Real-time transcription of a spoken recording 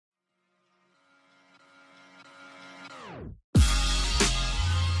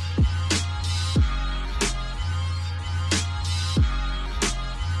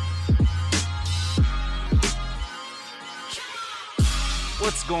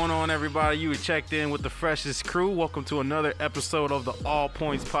going on, everybody? You were checked in with the freshest crew. Welcome to another episode of the All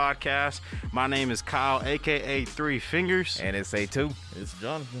Points Podcast. My name is Kyle, a.k.a. Three Fingers. And it's A2. It's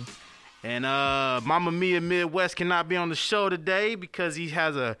Jonathan. And Mama Mia Midwest cannot be on the show today because he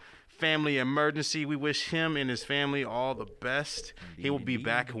has a family emergency. We wish him and his family all the best. He will be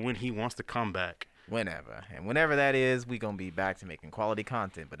back when he wants to come back. Whenever. And whenever that is, we going to be back to making quality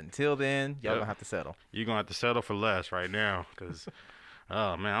content. But until then, y'all going to have to settle. You're going to have to settle for less right now because,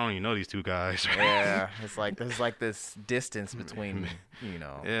 oh, man, I don't even know these two guys. Yeah, it's like there's like this distance between, you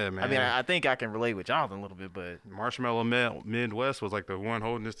know. Yeah, man. I mean, I think I can relate with Jonathan a little bit, but. Marshmallow Midwest was like the one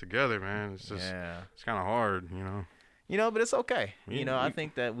holding this together, man. It's just, It's kind of hard, you know. You know, but it's okay. Yeah, I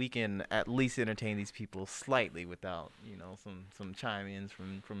think that we can at least entertain these people slightly without, some chime-ins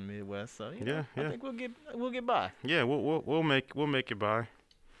from Midwest. So I think we'll get by. Yeah, we'll make it by.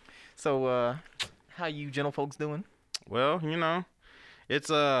 So, how you gentle folks doing? Well, it's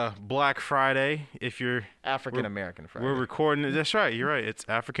Black Friday. If you're African American Friday. We're recording it. That's right. You're right. It's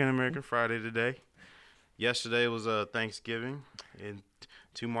African American Friday today. Yesterday was Thanksgiving, and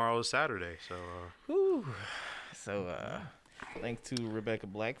tomorrow is Saturday. So. Whew. So, thanks to Rebecca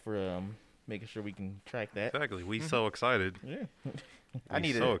Black for making sure we can track that. Exactly. We so excited. Yeah. I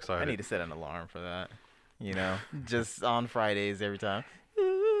need to set an alarm for that. Just on Fridays every time.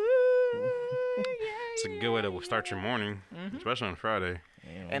 It's a good way to start your morning, especially on Friday.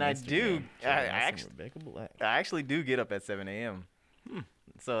 And I actually do get up at 7 a.m.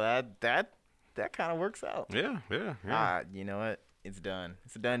 So that kind of works out. Yeah. You know what? It's done.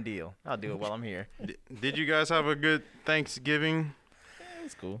 It's a done deal. I'll do it while I'm here. Did you guys have a good Thanksgiving? It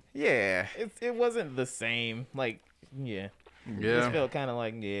was cool. Yeah. It wasn't the same. Like, yeah. It just felt kind of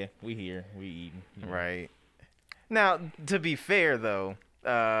like, we here. We eating. Right. Now, to be fair, though,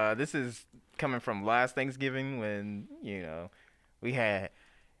 this is coming from last Thanksgiving when,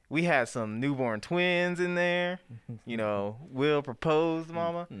 we had some newborn twins in there. Will proposed,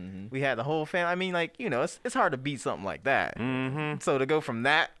 mama. Mm-hmm. We had the whole family. I mean, it's hard to beat something like that. Mm-hmm. So to go from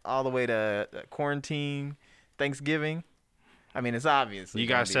that all the way to quarantine Thanksgiving, I mean, it's obvious. You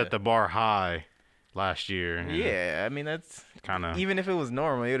guys set the bar high last year. Yeah, I mean, that's kind of. Even if it was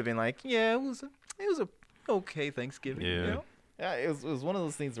normal, it would have been like, it was a okay Thanksgiving. Yeah. Yeah, it was one of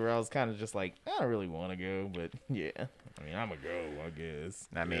those things where I was kind of just like, I don't really want to go, but yeah. I mean, I'm going to go, I guess.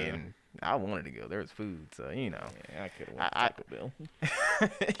 I mean, I wanted to go. There was food, so, Yeah, I could have went to Taco Bell.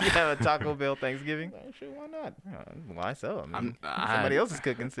 You have a Taco Bell Thanksgiving? Sure, why not? Why so? I mean, I somebody else is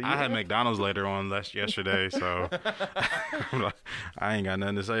cooking, so I had McDonald's later on yesterday, so I ain't got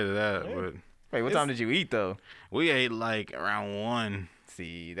nothing to say to that. Yeah. But Wait, what time did you eat, though? we ate like around 1.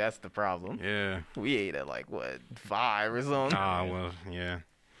 See, that's the problem. Yeah. We ate at 5 or something? Well, yeah.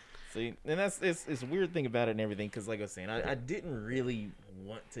 See, and it's a weird thing about it and everything, because like I was saying, I didn't really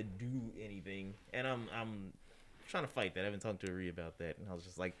want to do anything, and I'm trying to fight that. I've been talking to Ari about that, and I was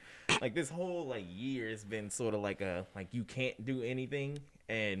just like this whole year it's been sort of like you can't do anything,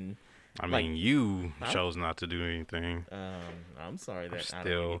 and I mean, you chose not to do anything. I'm sorry that I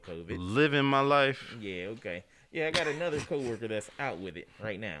Still don't get COVID. living my life. Yeah, okay. Yeah, I got another coworker that's out with it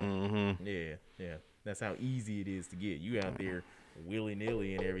right now. Mm-hmm. Yeah. That's how easy it is to get. You out there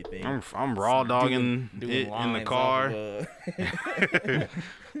willy-nilly and everything. I'm raw dogging doing it in the car.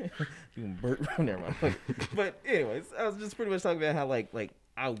 Doing never mind. But anyways, I was just pretty much talking about how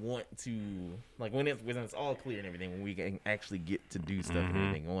I want to when it's all clear and everything, when we can actually get to do stuff and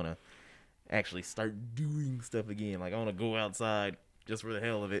everything, I want to actually start doing stuff again. I want to go outside just for the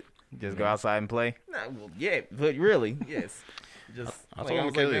hell of it. Just go outside and play? Nah, well, yeah, but really, yes. Just I I told him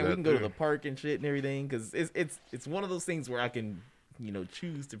was to like, kill you man, we that can go to too. the park and shit and everything, because it's one of those things where I can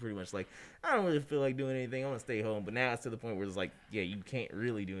choose to pretty much I don't really feel like doing anything. I want to stay home, but now it's to the point where it's you can't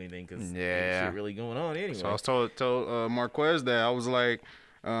really do anything because there's shit really going on anyway. So I was told Marquez that I was like,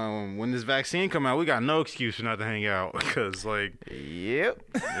 when this vaccine come out, we got no excuse for not to hang out because Yep.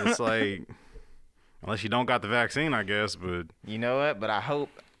 it's unless you don't got the vaccine, I guess. But you know what? But I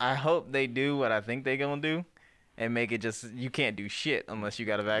hope they do what I think they gonna do, and make it just you can't do shit unless you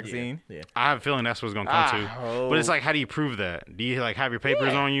got a vaccine. Yeah. I have a feeling that's what's gonna come to. Hope. But it's how do you prove that? Do you have your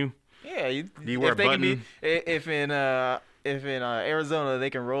papers on you? Yeah. Do you wear a button? If in Arizona they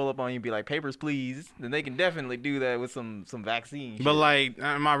can roll up on you and be like, papers please, then they can definitely do that with some vaccine shit. But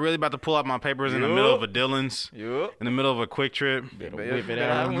am I really about to pull out my papers in the middle of a Dillon's? Yep. In the middle of a Quick Trip? Better Better- whip it better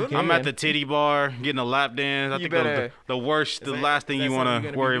out when you have- can. I'm at the titty bar getting a lap dance. I You think that was better- the worst, the last thing is you that want something to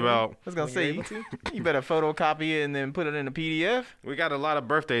you're gonna worry be doing? about. I was gonna When you're say, able to? you better photocopy it and then put it in a PDF. We got a lot of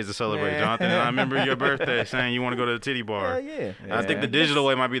birthdays to celebrate, Yeah. Jonathan. And I remember your birthday saying you want to go to the titty bar. Yeah. I think the digital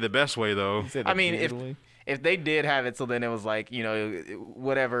way might be the best way, though. You said I the mean, digital way? if they did have it, so then it was like, you know,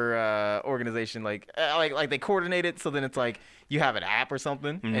 whatever organization, like they coordinate it, so then it's like you have an app or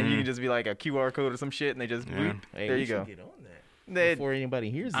something, and you can just be like a QR code or some shit, and they just boop, Hey, there you go. Get on that before anybody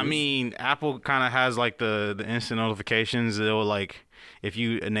hears this. I mean, Apple kind of has like the instant notifications. It'll like, if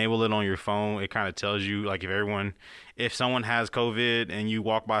you enable it on your phone, it kind of tells you like if someone has COVID and you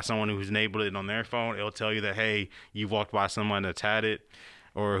walk by someone who's enabled it on their phone, it'll tell you that, hey, you've walked by someone that's had it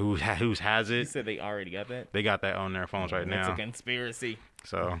or who has it. You said they already got that? They got that on their phones right now. That's a conspiracy.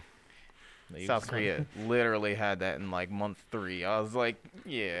 So South Korea literally had that in like month 3. I was like,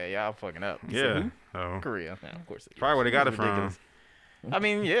 yeah, y'all fucking up. yeah. Korea. No, of course. Probably where they got it from. Ridiculous. I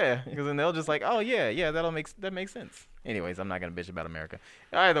mean, yeah, because then they'll just like, oh yeah, that makes sense. Anyways, I'm not gonna bitch about America.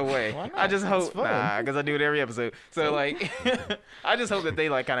 Either way, Why not? I just hope It's because I do it every episode. So like, I just hope that they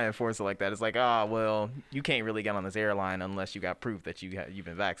like kind of enforce it like that. It's like, oh well, you can't really get on this airline unless you got proof that you've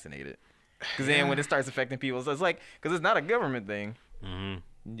been vaccinated. Because then when it starts affecting people, so it's like, because it's not a government thing. Mm-hmm.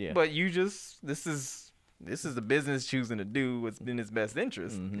 Yeah. But you just this is the business choosing to do what's in its best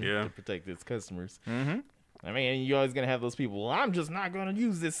interest. Yeah. To protect its customers. Mm-hmm. I mean, you're always gonna have those people. Well, I'm just not gonna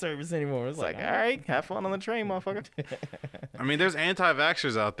use this service anymore. It's Like, all right, have fun on the train, motherfucker. I mean, there's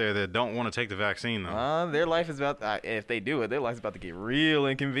anti-vaxxers out there that don't want to take the vaccine though. Their life is about if they do it, their life's about to get real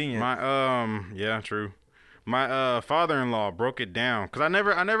inconvenient. Yeah, true. My father-in-law broke it down because I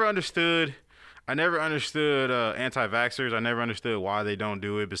never understood anti-vaxxers. I never understood why they don't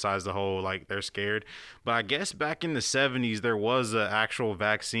do it besides the whole, like, they're scared. But I guess back in the 70s, there was an actual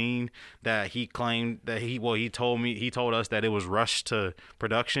vaccine that he claimed that he told us that it was rushed to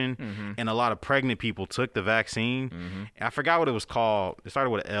production and a lot of pregnant people took the vaccine. I forgot what it was called. It started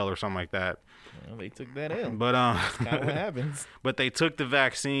with an L or something like that. Well, they took that L. But That's kind of what happens. But they took the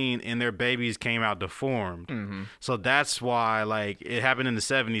vaccine and their babies came out deformed. So that's why, like, it happened in the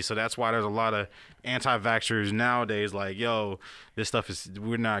 70s. So that's why there's a lot of anti-vaxxers nowadays. Like, yo, this stuff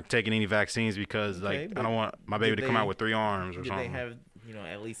we're not taking any vaccines because, like, I don't want my baby to come out with 3 arms or did something. They have,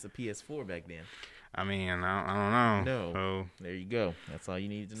 at least a PS4 back then? I mean, I don't know. No. So, there you go. That's all you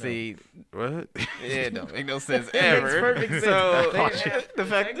need to know. See, what? it don't make no sense ever. Makes perfect sense. So The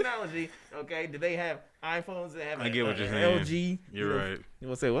technology, okay? Do they have iPhones that have I get what you're saying. LG? You're right. You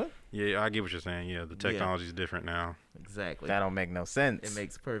want to say what? Yeah, I get what you're saying. Yeah, the technology's different now. Exactly. that don't make no sense. It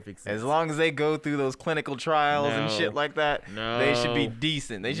makes perfect sense. As long as they go through those clinical trials and No. shit like that, they should be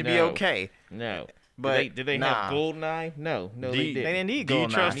decent. They should be No. okay. No. But did they have GoldenEye? No, they D- didn't. They didn't need Do you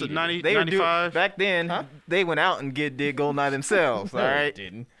GoldenEye. trust the 90, They were 95? back then. They went out and did GoldenEye themselves. No, all they right.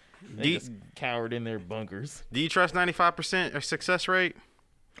 didn't. They just cowered in their bunkers. Do you trust 95% success rate?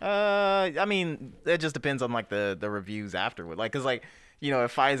 I mean, it just depends on like the reviews afterward. Like, cause like,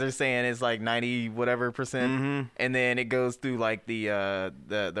 if Pfizer's saying it's like 90 whatever percent, and then it goes through like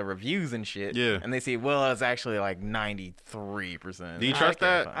the reviews and shit. Yeah. And they say, well, it's actually like 93%. Do you trust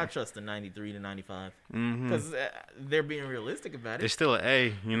that? I trust the 93 to 95 because they're being realistic about it. It's still an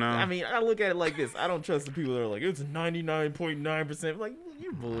A, I mean, I look at it like this. I don't trust the people that are like, it's 99.9%. Like,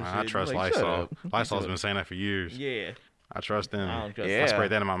 you're bullshit. I trust Like, shut Lysol. up. Lysol's been saying that for years. Yeah. I trust them. I don't trust Yeah. I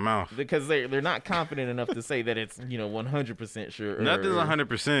sprayed that in my mouth. because they're not confident enough to say that it's 100% sure. Nothing's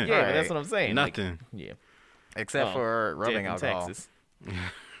 100%. Yeah, but Right. that's what I'm saying. Like, Nothing. yeah. Except for rubbing Death in alcohol. Texas.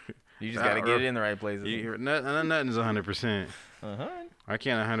 You just got to get it in the right places. Nothing's 100%. Uh-huh. I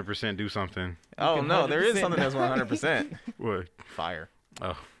can't 100% do something. Oh, can no, there is 100% something that's 100%. What? Fire.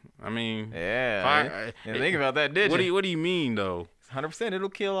 Oh, I mean, Yeah. Fire- You didn't think about that, did you? what do you mean though? 100%. It'll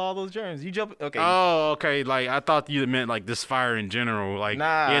kill all those germs. You jump. Okay. Oh, okay. Like I thought you meant like this fire in general. Like,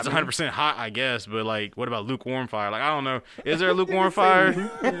 Nah, yeah, it's I mean- 100% hot, I guess. But like, what about lukewarm fire? Like, I don't know. Is there a lukewarm fire? Is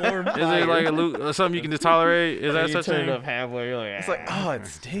there like something you can just tolerate? Is that you such turn thing? it up halfway. You're like, It's like, oh, it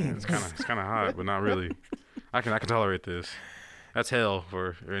stings. It's kind of hot, but not really. I can tolerate this. That's hell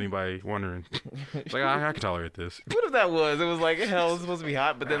for anybody wondering. It's like I can tolerate this. What if that was? It was like hell. It's supposed to be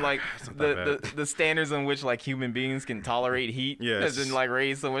hot, but then like It's not that the standards on which like human beings can tolerate heat Yes. has been like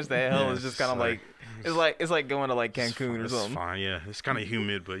raised so much that hell is just kind of like it's like going to like Cancun or It's something. fine, yeah. It's kind of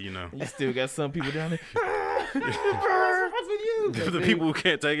humid, but You still got some people down there. What's with you? the people who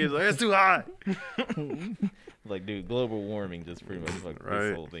can't take it, it's like it's too hot. Like, dude, global warming just pretty much fucked Right.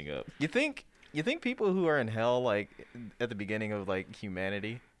 this whole thing up. You think people who are in hell like at the beginning of like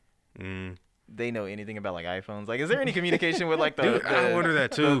humanity, they know anything about like iPhones? Like, is there any communication with like the, Dude, I wonder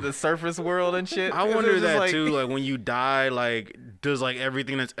that too. the surface world and shit? I Is it wonder just, that like- too. Like when you die, like does like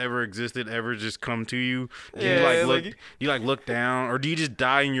everything that's ever existed ever just come to you? Do Yeah, you like look? like- you like look down, or do you just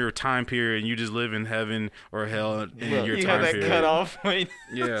die in your time period and you just live in heaven or hell in Look, your you time have that period? cut off point.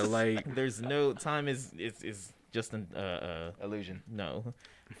 Yeah, like There's no time is just an Illusion. no.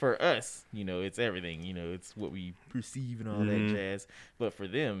 for us, it's everything. It's what we perceive and all that jazz. But for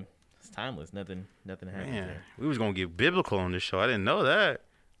them, it's timeless. Nothing happens there. We was gonna get biblical on this show. I didn't know that.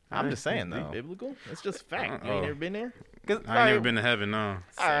 I'm just saying though. Biblical? It's just fact. You ain't never been there? I ain't never been to heaven, no.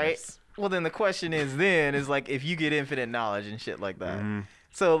 All right. Well, then the question is like, if you get infinite knowledge and shit like that.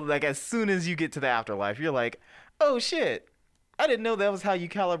 So, like, as soon as you get to the afterlife, you're like, oh, shit. I didn't know that was how you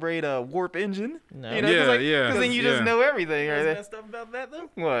calibrate a warp engine. No. Because then you just know everything, right? What's messed up about that, though?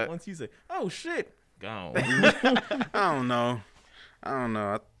 What? Once you say, oh, shit, gone. I don't know.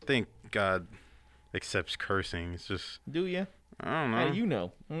 I think God accepts cursing. It's just... Do you? I don't know. How do you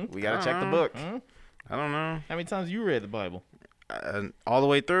know? We got to check the book. I don't know. How many times you read the Bible? All the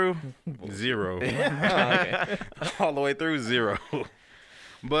way through? 0. Okay. All the way through, 0.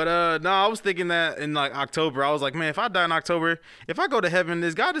 But no, I was thinking that in like October, I was like, man, if I die in October, if I go to heaven,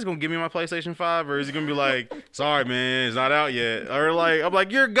 is God just gonna give me my PlayStation 5, or is he gonna be like, sorry, man, it's not out yet, or like I'm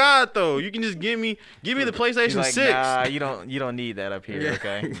like, you're God though, you can just give me the PlayStation like, 6. Nah, you don't need that up here,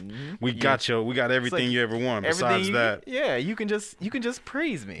 okay? We got everything you ever want. Besides that, you can just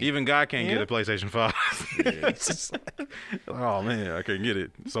praise me. even God can't get a PlayStation 5. Oh man, I can't get it.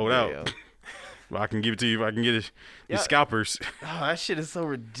 Sold out. I can give it to you if I can get it. The scalpers. Oh, that shit is so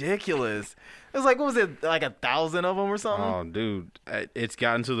ridiculous. It was like, what was it, like 1,000 of them or something? Oh, dude, it's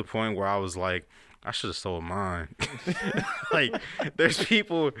gotten to the point where I was like, I should have sold mine. Like, there's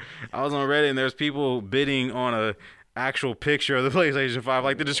people. I was on Reddit and there's people bidding on a actual picture of the PlayStation 5.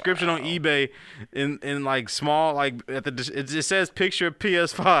 Like the description on eBay in like small, like it just says picture of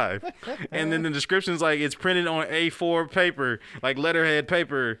PS5, and then the description's like it's printed on A4 paper, like letterhead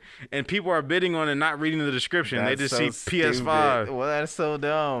paper, and people are bidding on it, not reading the description. They just see PS5. Well, that's so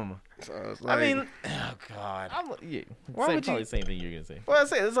dumb. So like, I mean, oh god. Why would probably the same thing you're gonna say. Well, I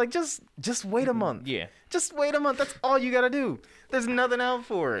say it's like just wait a month. Yeah. Just wait a month. That's all you gotta do. There's nothing out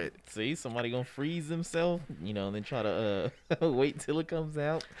for it. See, somebody gonna freeze themselves, and then try to wait till it comes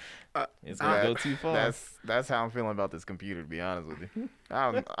out. It's gonna go too far. That's how I'm feeling about this computer. To be honest with you,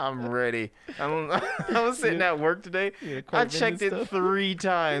 I'm ready. I was sitting at work today. I checked it 3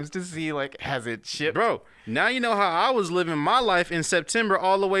 times to see like has it shipped. Bro, now you know how I was living my life in September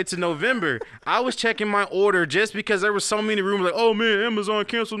all the way to November. I was checking my order just because there was so many rumors like, oh man, Amazon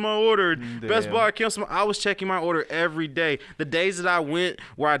canceled my order. Best Buy canceled I was checking my order every day. The days that I went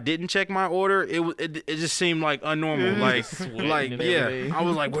where I didn't check my order, it just seemed like unnormal. Like yeah. I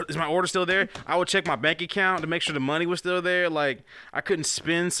was like, what, is my order still there? I would check my bank account to make sure the money was still there. Like I couldn't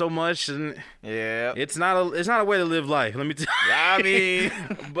spend so much, and yeah, it's not a way to live life. Let me tell you. I mean,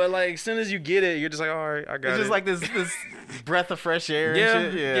 but like as soon as you get it, you're just like, all right, I got it. It's just like this breath of fresh air. Yeah,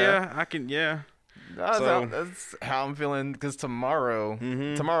 and shit. yeah, I can. Yeah. That's how I'm feeling. Because tomorrow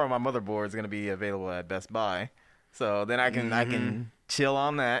my motherboard is gonna be available at Best Buy, so then I can chill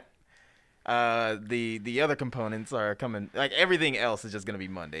on that. The other components are coming. Like everything else is just gonna be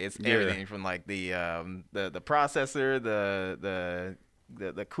Monday. It's everything from like the processor,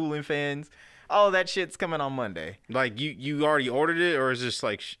 the cooling fans, all of that shit's coming on Monday. Like you already ordered it, or is this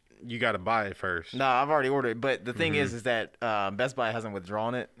like you got to buy it first? No, I've already ordered it. But the thing is that Best Buy hasn't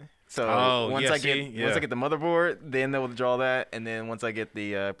withdrawn it. So once I get the motherboard, then they'll withdraw that, and then once I get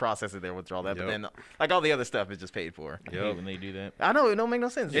the processor, they'll withdraw that. But then like all the other stuff is just paid for. I hate when they do that. I know it don't make no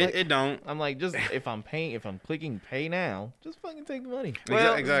sense. It don't. I'm like, just if I'm clicking pay now, just fucking take the money.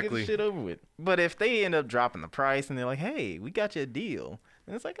 Well, exactly. Get the shit over with. But if they end up dropping the price and they're like, hey, we got you a deal,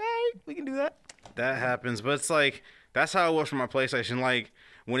 and it's like, all right, we can do that. That happens, but it's like that's how it was for my PlayStation. Like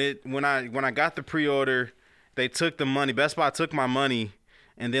when I got the pre-order, they took the money. Best Buy took my money.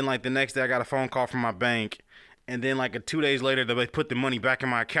 And then, like, the next day, I got a phone call from my bank. And then, like, 2 days later, they put the money back in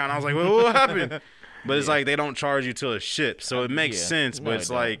my account. I was like, well, what happened? But it's like they don't charge you till it ships. So it makes sense. But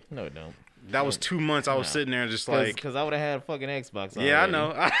it's like... No, it don't. That was 2 months I was sitting there just like... Because I would have had a fucking Xbox already. Yeah, I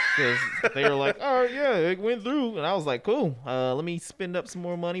know. Because they were like, all right, yeah, it went through. And I was like, cool. Let me spend up some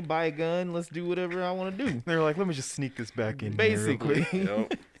more money, buy a gun. Let's do whatever I want to do. They were like, let me just sneak this back in. Basically.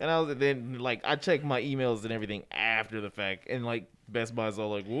 Yep. And then, like, I checked my emails and everything after the fact. And, like, Best Buy's all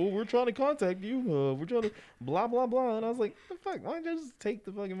like, well, we're trying to contact you. We're trying to blah, blah, blah. And I was like, the fuck? Why don't you just take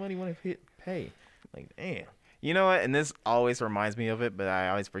the fucking money when I hit pay? Like, damn. You know what? And this always reminds me of it, but I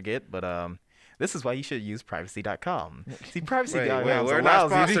always forget. But this is why you should use privacy.com. See, privacy.com we're not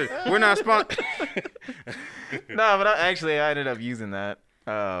sponsored. We're not sponsored. No, but I ended up using that,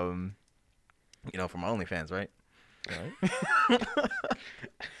 for my OnlyFans, right?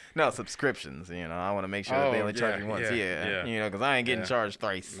 No, subscriptions. I want to make sure that they only charge me once. Yeah. Because I ain't getting charged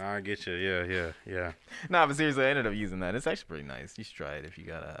thrice. Nah, I get you. Yeah. No, but seriously, I ended up using that. It's actually pretty nice. You should try it if you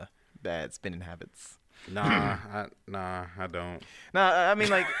got bad spending habits. I don't. No, I mean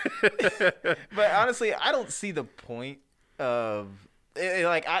like, but honestly, I don't see the point of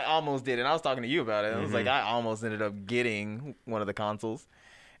like I almost did, and I was talking to you about it. I was like, I almost ended up getting one of the consoles,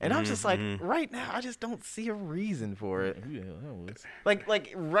 and I'm just like, right now, I just don't see a reason for it. Who the hell that was?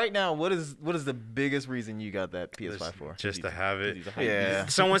 Like right now, what is the biggest reason you got that PS5 for? Just to have it. Yeah.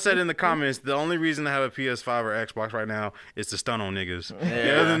 Someone said in the comments, the only reason to have a PS5 or Xbox right now is to stun on niggas.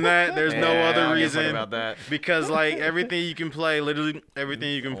 Other than that, there's no Yeah, I other don't give a fuck reason. about that. Because like everything you can play, literally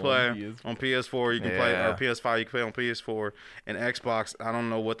everything you can play PS4. on PS4, you can play, or PS5 you can play on PS4, and Xbox. I don't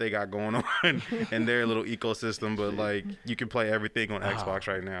know what they got going on in their little ecosystem, but like you can play everything on Xbox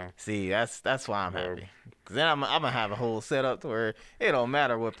right now. See, that's why I'm happy. Cause then I'm gonna have a whole setup to where it don't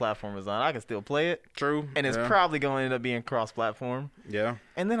matter what platform is on, I can still play it. True. And it's probably gonna end up being cross-platform. Yeah.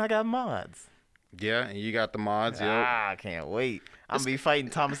 And then I got mods. Yeah, and you got the mods. I can't wait. I'm gonna be fighting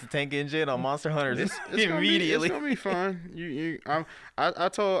Thomas the Tank Engine on Monster Hunters It's immediately. Gonna be fun. I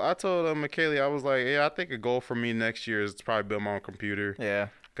told Michaela, I was like, yeah, I think a goal for me next year is to probably build my own computer. Yeah.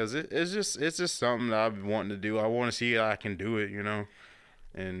 Cause it's just something that I've been wanting to do. I want to see how I can do it,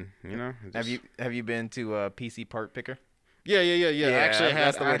 and Have you been to PC Part Picker? Yeah. Actually,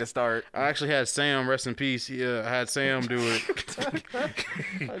 that's the way to start. I actually had Sam, rest in peace. Yeah, I had Sam do it.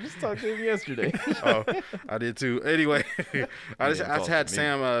 I just talked to him yesterday. Oh, I did too. Anyway, I just had to me.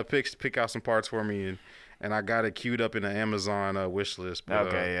 Sam pick out some parts for me, and I got it queued up in the Amazon wish list. But,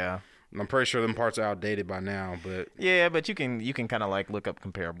 Okay, yeah. I'm pretty sure them parts are outdated by now, but Yeah, but you can kind of like look up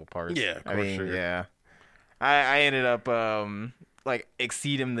comparable parts. Yeah, of I course, mean, sure. yeah. I ended up like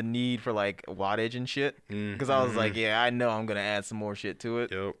exceeding the need for like wattage and shit because I was like, yeah, I know I'm gonna add some more shit to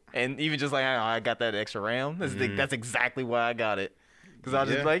it. Yep. And even just like I got that extra RAM. That's exactly why I got it. Because I was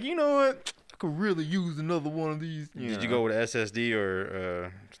just Yeah. like, you know what? I could really use another one of these. Did you go with SSD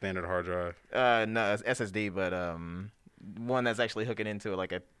or standard hard drive? No, it's SSD, but one that's actually hooking into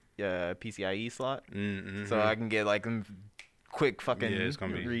like a PCIe slot, so I can get like them quick fucking it's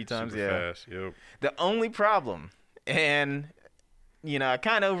gonna be read times. super Yeah. fast. Yep. The only problem, and I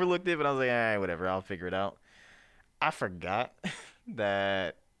kind of overlooked it, but I was like, all right, whatever, I'll figure it out. I forgot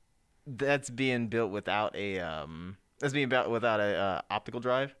that that's being built without a optical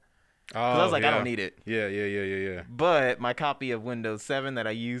drive. Oh, I was like, I don't need it. Yeah. But my copy of Windows 7 that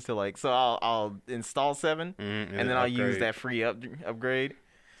I use to like, so I'll install 7 and then I'll use that free upgrade.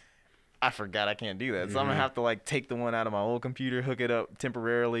 I forgot I can't do that, so I'm gonna have to like take the one out of my old computer, hook it up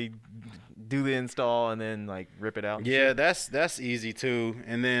temporarily, do the install, and then like rip it out. Yeah, that's easy too.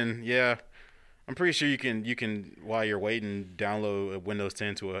 And then I'm pretty sure you can while you're waiting download a Windows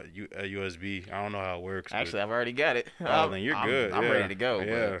 10 to a USB. I don't know how it works. Actually, I've already got it. Oh, then you're good. I'm Yeah. ready to go.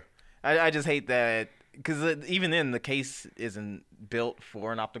 Yeah. But I just hate that because even then the case isn't built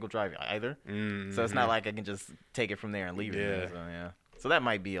for an optical drive either, so it's not like I can just take it from there and leave it. There, so yeah. So that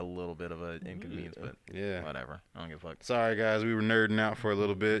might be a little bit of an inconvenience, but Yeah. whatever. I don't give a fuck. Sorry guys, we were nerding out for a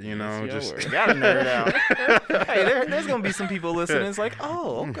little bit, just Gotta nerd out. Hey, there's gonna be some people listening. It's like,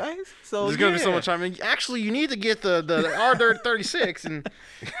 oh, okay. So there's gonna be so much time. Actually, you need to get the R36 and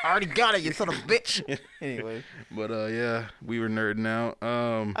I already got it, you son of a bitch. Anyway, but yeah, we were nerding out.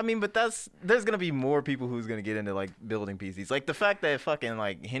 I mean, but there's gonna be more people who's gonna get into like building PCs. Like the fact that fucking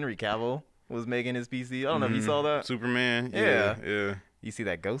like Henry Cavill was making his PC. I don't know if you saw that. Superman. Yeah. Yeah. You see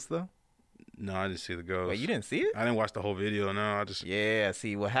that ghost though? No, I didn't see the ghost. Wait, you didn't see it? I didn't watch the whole video. No, I just. Yeah.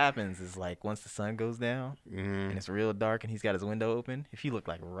 See, what happens is like once the sun goes down and it's real dark and he's got his window open, if you look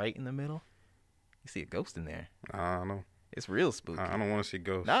like right in the middle, you see a ghost in there. I don't know. It's real spooky. I don't want to see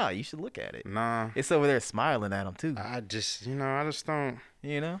ghosts. Nah, you should look at it. Nah. It's over there smiling at him too. I just don't.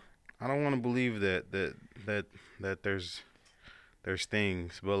 You know? I don't want to believe that there's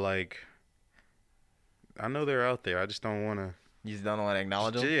things, but like, I know they're out there. I just don't want to. You just don't want to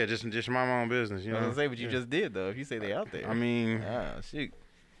acknowledge them? Yeah, just mind my own business. You I was know. gonna say what you just did though. If you say they out there. I mean, shoot.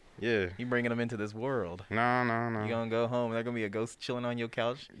 yeah. You bringing them into this world. No. You gonna go home? There's gonna be a ghost chilling on your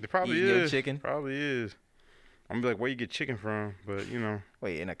couch. There probably eating is. your chicken. Probably is. I'm gonna be like, where you get chicken from? But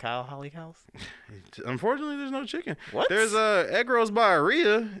Wait, in a Kyle Holly house? unfortunately, there's no chicken. What? There's egg rolls by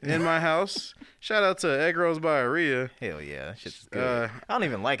Aria in my house. Shout out to egg rolls by Aria. Hell yeah, that shit's good. I don't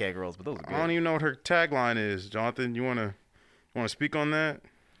even like egg rolls, but those are good. I don't even know what her tagline is. Jonathan, you wanna speak on that?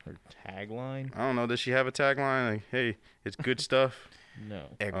 Her tagline? I don't know. Does she have a tagline? Like, hey, it's good stuff. No.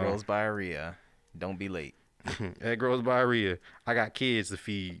 Egg rolls by Aria. Don't be late. Egg rolls by Aria. I got kids to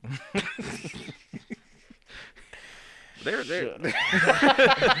feed. They're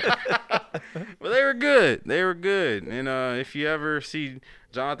but they were good. They were good. And if you ever see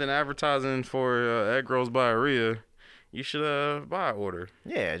Jonathan advertising for egg rolls by Aria, you should buy an order.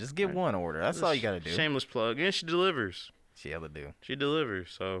 Yeah, just get one order. That's all you gotta do. Shameless plug, and she delivers. She hella do. She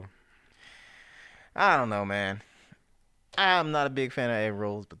delivers. So I don't know, man. I'm not a big fan of egg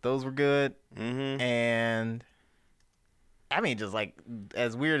rolls, but those were good. And I mean, just like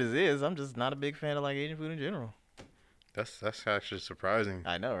as weird as it is, I'm just not a big fan of like Asian food in general. that's actually surprising.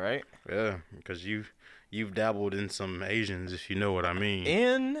 I know, right? Yeah, because you've dabbled in some Asians, if you know what I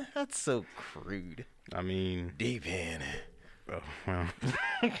mean. That's so crude. I mean, Deep in. oh, well.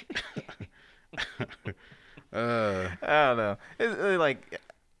 I don't know. It's like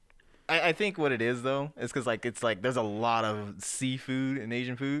I think what it is though is because like it's like there's a lot of seafood in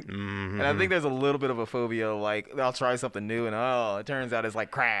Asian food, and I think there's a little bit of a phobia of like I'll try something new and it turns out it's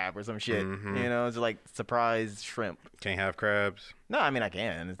like crab or some shit. You know, it's like surprise shrimp. Can't have crabs. No, I mean I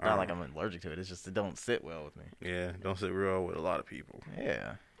can. It's not like I'm allergic to it. It's just it don't sit well with me. Yeah, don't sit real with a lot of people.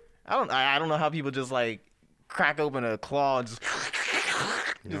 Yeah, I don't know how people just like crack open a claw and just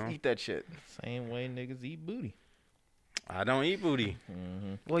eat that shit. Same way niggas eat booty. I don't eat booty.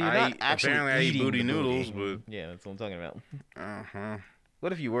 Well, you're not actually apparently I eat eating booty the noodles, booty. Yeah, that's what I'm talking about. but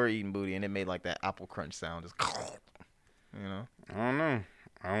What if you were eating booty and it made like that apple crunch sound, just you know? I don't know.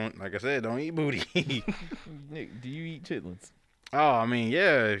 I don't, like I said, don't eat booty. Nick, do you eat chitlins? Oh, I mean,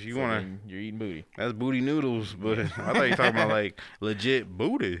 yeah, if you want Then you're eating booty. that's booty noodles, but I thought you were talking about like legit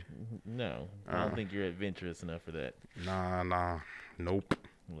booty. No, I don't think you're adventurous enough for that. Nah, nope,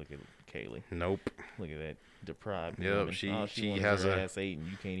 Look at Kaylee. nope. Look at that deprived Yep, woman. she All she wants has her a- ass ate and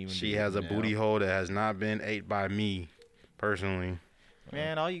you can't even. She do has it. a booty hole that has not been ate by me, personally.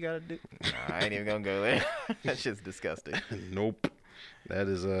 Man, all you gotta do. Nah, I ain't even gonna go there. That shit's disgusting. Nope. That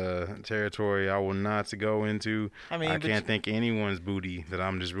is a territory I will not go into. I mean, I but can't think anyone's booty that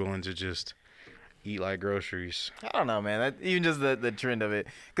I'm just willing to just eat like groceries. I don't know, man. That, even just the trend of it.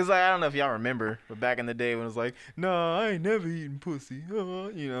 Because like, I don't know if y'all remember, but back in the day when it was like, nah, I ain't never eating pussy.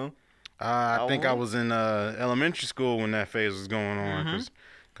 You know? I think I was in elementary school when that phase was going on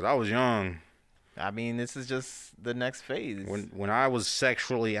because I was young. I mean, this is just the next phase. When I was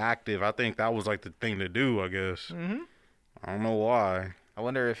sexually active, I think that was like the thing to do, I guess. I don't know why. I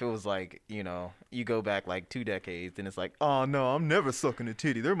wonder if it was like, you know, you go back like 2 decades and it's like, oh, no, I'm never sucking a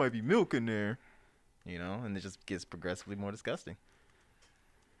titty. There might be milk in there. You know, and it just gets progressively more disgusting.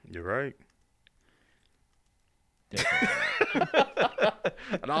 You're right. Definitely.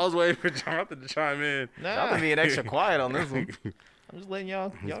 And I was waiting for Jonathan to chime in. Y'all being extra quiet on this one. I'm just letting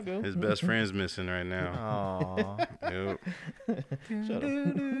y'all go. His best friend's missing right now. Aww. Yep. Shut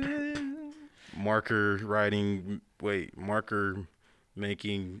up. Marker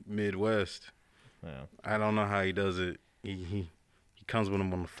making Midwest. Wow. I don't know how he does it. He comes with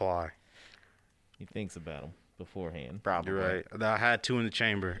them on the fly. He thinks about them beforehand. Probably. You're right. I had 2 in the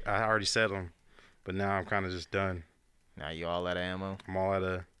chamber. I already said them, but now I'm kind of just done. Now you all out of ammo. I'm all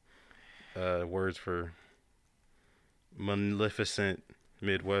out of words for Maleficent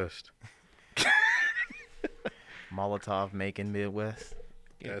Midwest. Molotov making Midwest.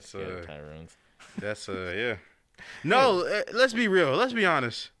 That's Tyrone's. yeah. No, let's be real. Let's be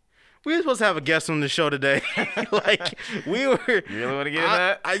honest. We were supposed to have a guest on the show today. Like we were. You really want to get into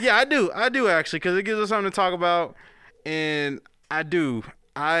that? Yeah, I do. I do actually, because it gives us something to talk about, and I do.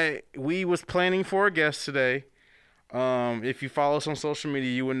 We was planning for a guest today. If you follow us on social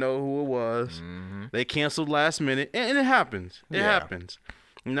media, you would know who it was. They canceled last minute, and it happens. It happens.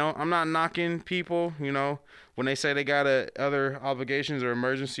 You know, I'm not knocking people. You know, when they say they got other obligations or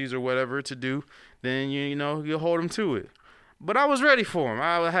emergencies or whatever to do, then you hold them to it. But I was ready for them.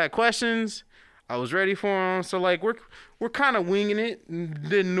 I had questions. I was ready for them. So like we're kind of winging it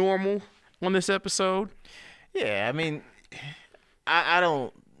than normal on this episode. Yeah, I mean,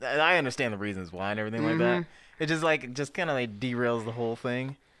 I understand the reasons why and everything like that. It just kind of like derails the whole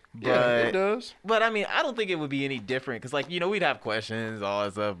thing. But, Yeah, it does. But I mean, I don't think it would be any different because, like, you know, we'd have questions, all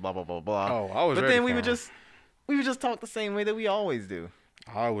that stuff, blah blah blah blah. Oh, I was But ready then for we would him. just talk the same way that we always do.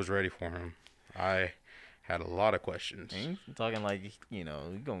 I was ready for him. I had a lot of questions. Ain't talking like, you know,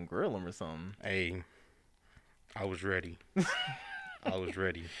 you gonna grill him or something. Hey, I was ready. I was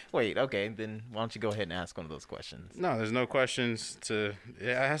ready. Wait, okay, then why don't you go ahead and ask one of those questions? No, there's no questions to.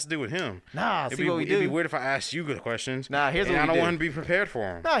 It has to do with him. Nah, It'd see what we do. It'd be weird if I asked you good questions. Nah, here's and what I we don't do. want to be prepared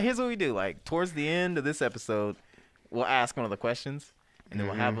for him. Nah, here's what we do. Like, towards the end of this episode, we'll ask one of the questions, and then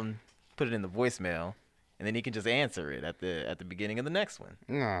we'll have him put it in the voicemail, and then he can just answer it at the beginning of the next one.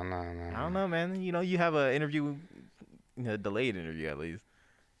 No. I don't know, man. You know, you have an interview, a delayed interview at least.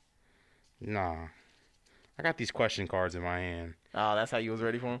 Nah. I got these question cards in my hand. Oh, that's how you was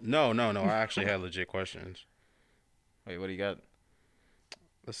ready for him? No. I actually had legit questions. Wait, what do you got?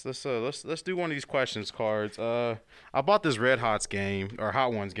 Let's do one of these questions cards. I bought this Red Hots game or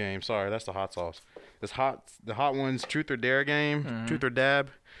Hot Ones game. Sorry, that's the hot sauce. The Hot Ones Truth or Dare game, Truth or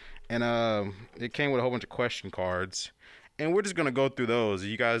Dab, and it came with a whole bunch of question cards, and we're just gonna go through those.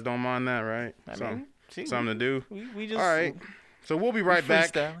 You guys don't mind that, right? Something to do. We just all right. So we'll be right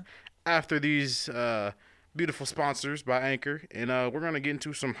back freestyling. after these beautiful sponsors by Anchor, and we're going to get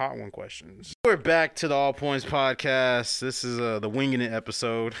into some Hot One questions. We're back to the All Points Podcast. This is the Wingin' It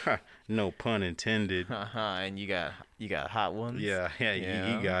episode. No pun intended. And you got hot ones. Yeah,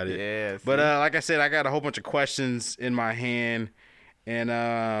 you got it. Yeah. But like I said, I got a whole bunch of questions in my hand, and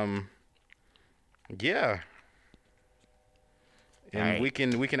yeah. And right. we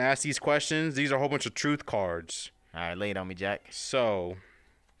can ask these questions. These are a whole bunch of truth cards. All right, lay it on me, Jack. So,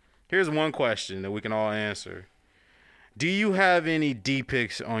 here's one question that we can all answer. Do you have any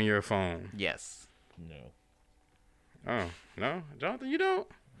D-pics on your phone? Yes. No. Oh, no? Jonathan, you don't?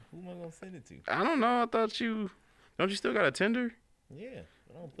 Who am I gonna send it to? I don't know. I thought don't you still got a Tinder? Yeah,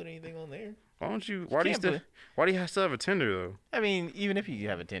 I don't put anything on there. Why do you still have a Tinder, though? I mean, even if you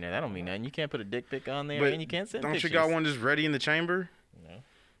have a Tinder, that don't mean nothing. You can't put a dick pic on there, But and you can't send Don't pictures. you got one just ready in the chamber? No.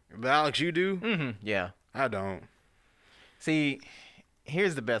 But Alex, you do? Mm-hmm. Yeah. I don't. See,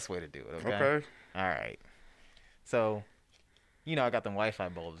 here's the best way to do it, okay? Okay. All right. So, I got them Wi-Fi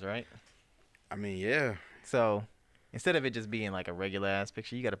bulbs, right? I mean, yeah. So, instead of it just being like a regular ass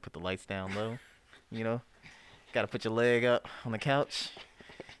picture, you got to put the lights down low. Got to put your leg up on the couch.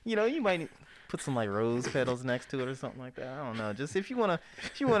 You might put some like rose petals next to it or something like that. I don't know. Just if you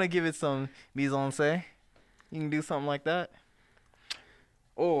wanna give it some mise en scène, you can do something like that.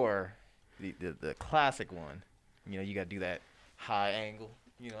 Or the classic one. You got to do that high angle.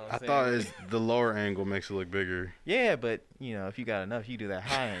 You know what I'm I saying? thought the lower angle makes it look bigger. Yeah, but if you got enough, you do that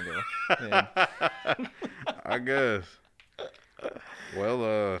high angle. Then, I guess.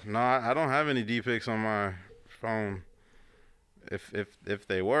 Well, no, I don't have any D-pics on my phone. If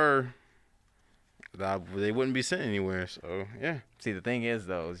they were, they wouldn't be sent anywhere. So yeah. see, the thing is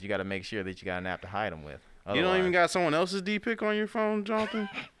though, is you got to make sure that you got an app to hide them with. You don't even Otherwise- got someone else's D-pic on your phone, Jonathan?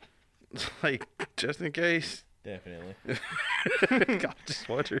 Like, just in case. Definitely. I just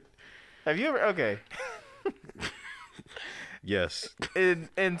wondered. Have you ever? Okay. Yes.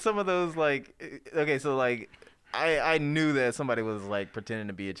 In some of those like, okay, so like, I knew that somebody was like pretending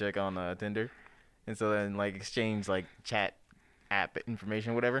to be a chick on Tinder, and so then like exchange like chat app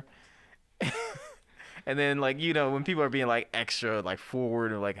information, whatever. And then like when people are being like extra like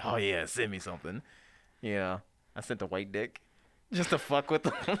forward or like, oh yeah, send me something, I sent a white dick just to fuck with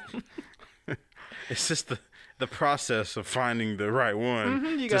them. It's just the process of finding the right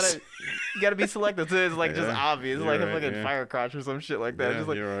one. You gotta be selective. So it's like just Yeah, obvious, you're like a right, fucking yeah. fire crotch or some shit like that. Yeah, Just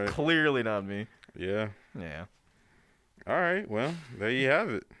like you're right. clearly not me. Yeah. Yeah. All right. Well, there you have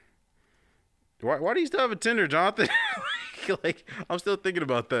it. Why do you still have a Tinder, Jonathan? Like, I'm still thinking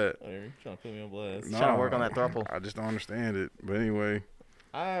about that. Oh, you're trying to put me on blast. Trying to work on that throuple. I just don't understand it. But anyway,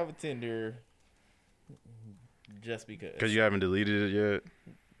 I have a Tinder just because. because you haven't deleted it yet.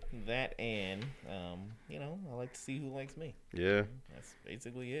 That and, I like to see who likes me. Yeah. That's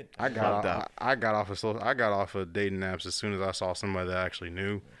basically it. I got Fucked up. I got off of dating apps as soon as I saw somebody that actually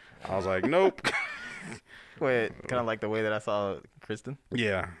knew. I was like, nope. Wait, kind of like the way that I saw Kristen.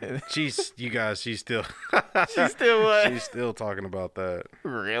 Yeah. She's still She's still what? she's still talking about that.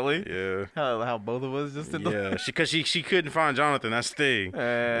 Really? Yeah. How both of us just did the. Yeah. Because she couldn't find Jonathan. That's the thing.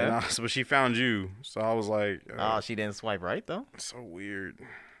 But she found you. So I was like, Oh, she didn't swipe right though. so weird.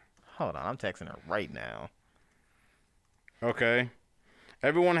 Hold on, I'm texting her right now. Okay.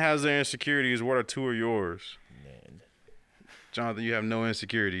 Everyone has their insecurities. What are two of yours? Man, Jonathan, you have no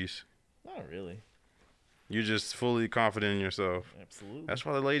insecurities. not really. You're just fully confident in yourself. Absolutely. That's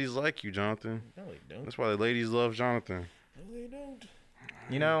why the ladies like you, Jonathan. No, they don't. That's why the ladies love Jonathan. No, they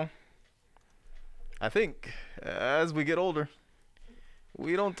don't. I think as we get older,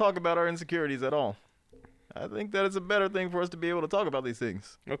 we don't talk about our insecurities at all. I think that it's a better thing for us to be able to talk about these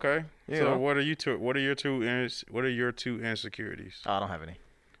things. Okay. You So know. what are your two insecurities? Oh, I don't have any.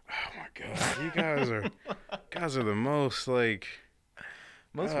 Oh my god, you guys are the most like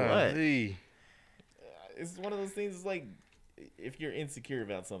Most what? golly. It's one of those things. It's like if you're insecure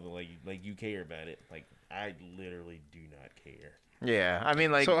about something, like you care about it. Like I literally do not care. Yeah, I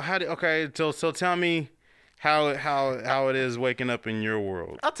mean, like, So tell me how it is waking up in your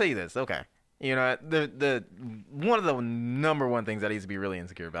world. I'll tell you this. Okay, the one of the number one things that I used to be really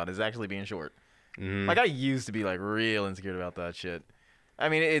insecure about is actually being short. Mhm. Like I used to be like real insecure about that shit. I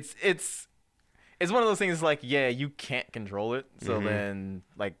mean, it's one of those things. Like, yeah, you can't control it. So Mhm. then,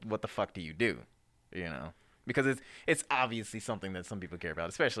 like, what the fuck do you do? You know? because it's obviously something that some people care about,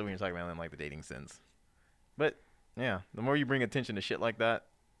 especially when you're talking about in like the dating sense. But yeah, the more you bring attention to shit like that.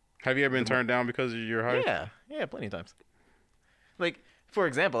 Have you ever been turned down because of your height? Yeah, plenty of times. Like, for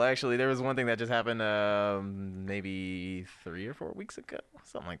example, actually, there was one thing that just happened maybe 3 or 4 weeks ago,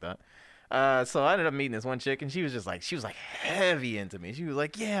 something like that. So I ended up meeting this one chick, and she was like heavy into me. She was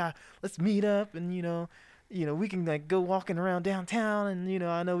like, yeah, let's meet up, and we can like go walking around downtown, and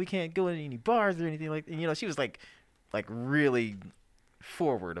I know we can't go in any bars or anything like. And, she was like really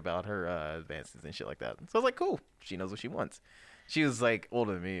forward about her advances and shit like that. So I was like, cool. She knows what she wants. She was like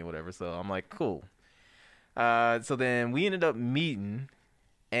older than me or whatever, so I'm like, cool. So then we ended up meeting,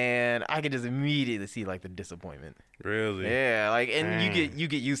 and I could just immediately see like the disappointment. Really? Yeah, like, and you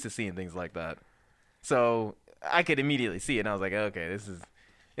get used to seeing things like that. So I could immediately see it, and I was like, okay,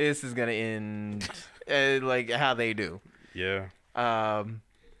 this is gonna end like how they do. Yeah.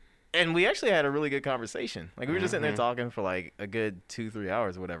 And we actually had a really good conversation. Like, we were just sitting there talking for like a good 2-3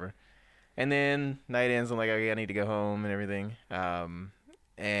 hours or whatever. And then night ends, I'm like, okay, I need to go home and everything.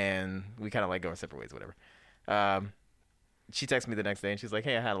 And we kind of like go our separate ways, whatever. She texted me the next day, and she's like,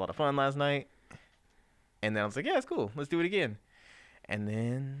 hey, I had a lot of fun last night. And then I was like, yeah, it's cool. Let's do it again. And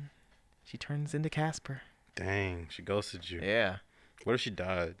then she turns into Casper. Dang, she ghosted you. Yeah. What if she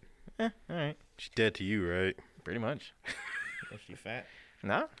died? All right. She's dead to you, right? Pretty much. Is she fat?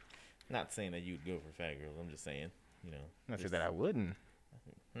 No. Not saying that you'd go for fat girls. I'm just saying, Not saying that I wouldn't.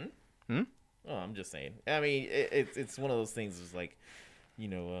 Oh, I'm just saying. I mean, it's one of those things. It's like,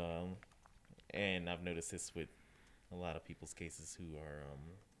 and I've noticed this with a lot of people's cases who are,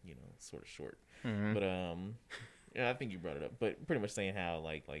 sort of short. Mm-hmm. But I think you brought it up. But pretty much saying how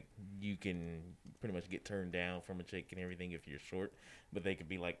like you can pretty much get turned down from a chick and everything if you're short, but they could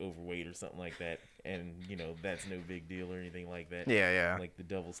be like overweight or something like that, and that's no big deal or anything like that. Yeah. Like the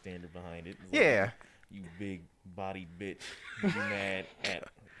double standard behind it. It's Yeah. Like, you big bodied bitch, you mad at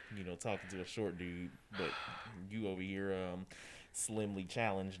talking to a short dude, but you over here slimly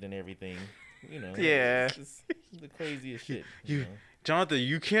challenged and everything. Yeah. It's just the craziest shit. You know? Jonathan,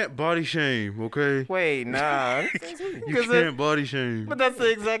 you can't body shame, okay? Wait, nah. You can't body shame. But that's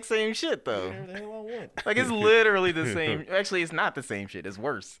the exact same shit, though. Whatever the hell I want. Like, it's literally the same. Actually, it's not the same shit. It's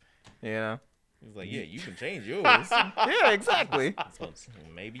worse. He's like, yeah, you can change yours. Yeah, exactly. So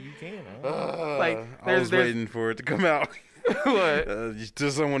maybe you can. Huh? Like, I was waiting for it to come out. What?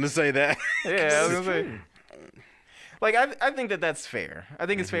 Just someone to say that. Yeah, I was gonna say. Like, I think that's fair. I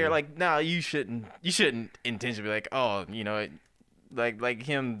think it's fair. Like, no, you shouldn't intentionally be like, oh, like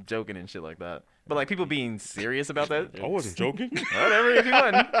him joking and shit like that. But like people being serious about that. I wasn't joking. Whatever, if you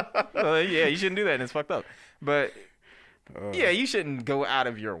wasn't. Yeah, you shouldn't do that, and it's fucked up. But yeah, you shouldn't go out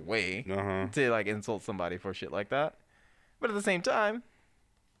of your way to like insult somebody for shit like that. But at the same time,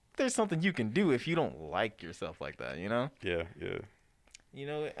 there's something you can do if you don't like yourself like that, Yeah.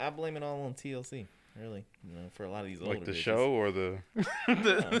 I blame it all on TLC. Really, for a lot of these older like the bitches. show or the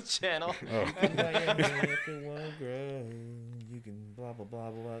the channel. Oh. If it won't grow, you can blah blah blah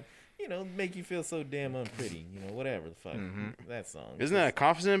blah. Make you feel so damn unpretty. Whatever the fuck that song. Isn't that a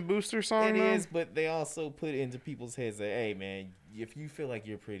confidence booster song? It though? is, but they also put into people's heads that, hey man, if you feel like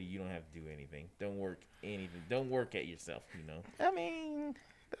you're pretty, you don't have to do anything. Don't work anything. Don't work at yourself. I mean,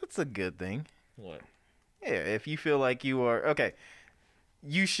 that's a good thing. What? Yeah, if you feel like you are okay.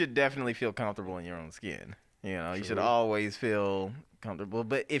 You should definitely feel comfortable in your own skin. You should always feel comfortable.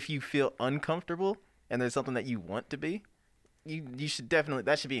 But if you feel uncomfortable and there's something that you want to be, you should definitely,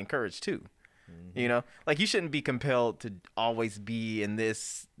 that should be encouraged too. Like you shouldn't be compelled to always be in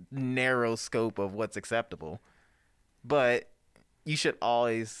this narrow scope of what's acceptable. But you should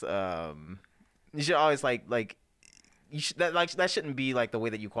always, that shouldn't be like the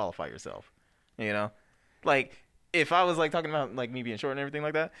way that you qualify yourself. Like, if I was like talking about like me being short and everything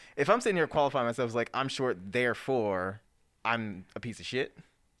like that, if I'm sitting here qualifying myself as like I'm short, therefore I'm a piece of shit,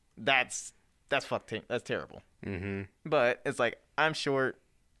 that's terrible. But it's like I'm short,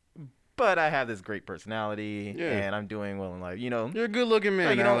 but I have this great personality and I'm doing well in life. You're a good-looking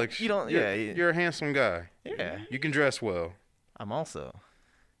man, like, Alex. You're a handsome guy. Yeah, you can dress well. I'm also.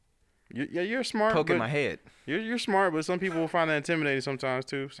 You're smart. Poking my head. You're smart, but some people will find that intimidating sometimes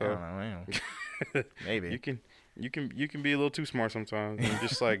too. So I don't know. Maybe you can be a little too smart sometimes. And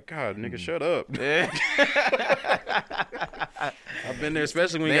just like, God, nigga, shut up. I've been there,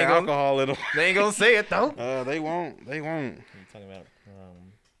 especially when you got alcohol in them. They ain't gonna say it though. They won't. You talking about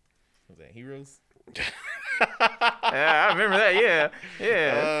was that Heroes? Yeah, I remember that.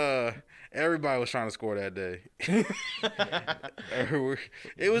 Yeah. Everybody was trying to score that day.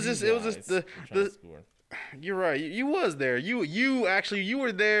 It was just the You're right. You was there. You actually you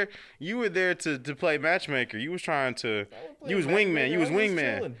were there. You were there to play matchmaker. You was trying to. You was wingman. You was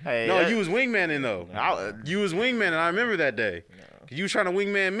wingman. Hey, No, you was wingmaning though. You was wingman, and I remember that day. No. 'Cause you was trying to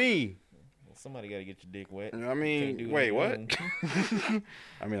wingman me. Well, somebody got to get your dick wet. I You can't mean, do it wait, on what? your own.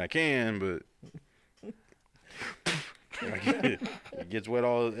 I mean, I can, but it gets wet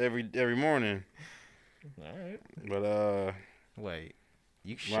every morning. All right. But Wait,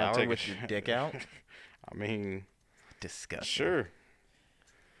 you when I shower take a with your dick out? I mean, Disgusting. sure.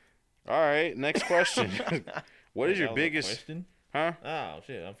 All right, next question. What is That your was a biggest? question? Huh? Oh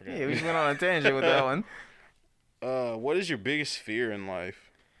shit, I forgot. Yeah, we just went on a tangent with that one. What is your biggest fear in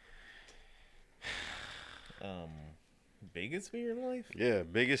life? Biggest fear in life? Yeah,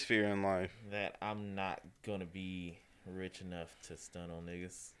 biggest fear in life. That I'm not gonna be rich enough to stun on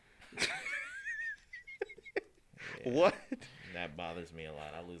niggas. Yeah, What? that bothers me a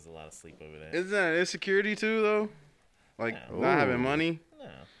lot. I lose a lot of sleep over that. Isn't that an insecurity too, though? Like No. not having Ooh. money, No,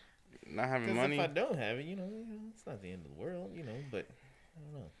 not having because money. if I don't have it, it's not the end of the world, but I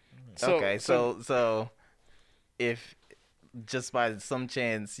don't know. So- Okay, so if just by some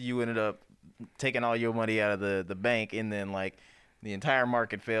chance you ended up taking all your money out of the bank and then like the entire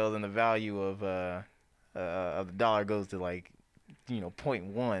market fails and the value of the dollar goes to like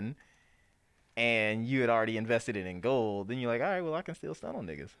 0.1 and you had already invested it in gold, then you're like, all right, well I can still stun on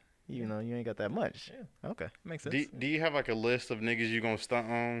niggas. You know, you ain't got that much. Yeah. Okay, makes sense. Do you have like a list of niggas you gonna stunt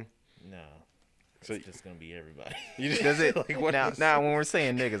on? No, So it's just gonna be everybody. you just, Does it like what? is- now when we're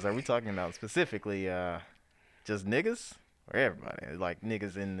saying niggas, are we talking about specifically just niggas or everybody? Like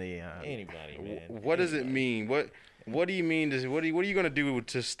niggas in the Anybody, man. What does it Anybody. mean? What do you mean? What are you gonna do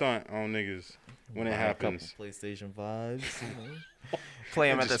to stunt on niggas when it Buy a couple happens? PlayStation 5s. play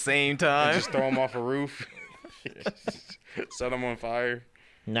them at the same time? Just throw them off a roof, set them on fire.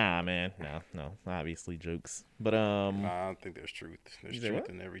 Nah, man. No. Obviously jokes. But Nah, I don't think there's truth. There's You say truth what?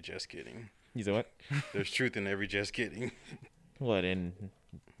 in every just kidding. you said what? There's truth in every just kidding. What, in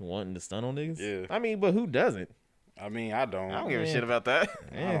wanting to stun on niggas? Yeah. I mean, but who doesn't? I mean, I don't. I don't give a Yeah. shit about that.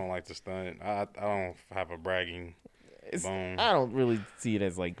 I don't like to stunt. I don't have a bragging bone. I don't really see it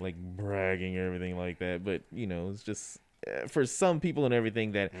as like bragging or everything like that. But it's just for some people and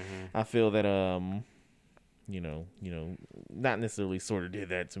everything that I feel that not necessarily sort of did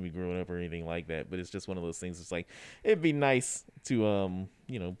that to me growing up or anything like that. But it's just one of those things. It's like it'd be nice to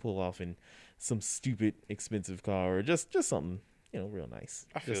pull off in some stupid expensive car or just something real nice.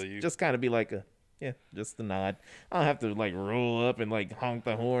 I feel you. Just kind of be like just a nod. I don't have to like roll up and like honk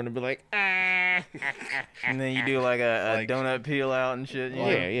the horn and be like ah. And then you do like a Like- donut peel out and shit. Yeah,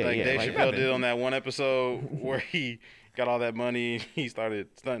 Like yeah, Dave like Chappelle nothing. did on that one episode where he got all that money. He started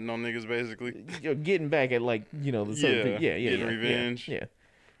stunting on niggas basically. Getting back at like the certain Yeah, people. getting revenge. Yeah.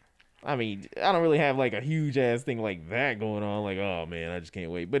 I mean, I don't really have like a huge ass thing like that going on. Like, oh man, I just can't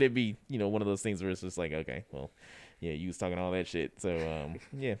wait. But it'd be one of those things where it's just like, okay, well, yeah, you was talking all that shit. So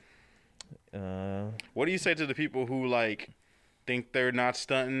yeah. What do you say to the people who like think they're not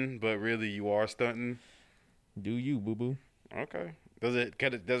stunting, but really you are stunting? Do you, boo boo? Okay. Does it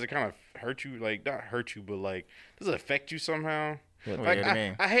kind of hurt you? Like not hurt you, but like does it affect you somehow? What do Like you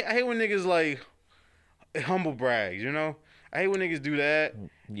mean? I hate when niggas like humble brags. I hate when niggas do that.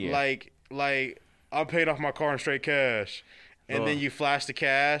 Yeah. Like I paid off my car in straight cash, and then Ugh. you flash the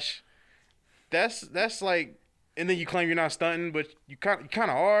cash. That's like, and then you claim you're not stunting, but you kind of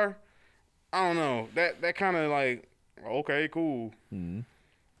are. I don't know. That kind of like okay, cool.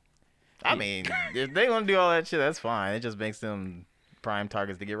 I mean, if they want to do all that shit, that's fine. It just makes them prime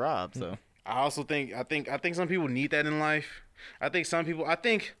targets to get robbed. So I also think some people need that in life. I think some people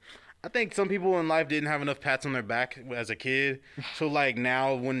in life didn't have enough pats on their back as a kid. So like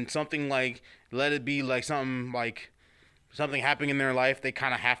now when something like let it be like something happening in their life, they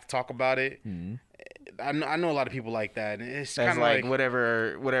kind of have to talk about it. I know a lot of people like that. And it's kind that's of like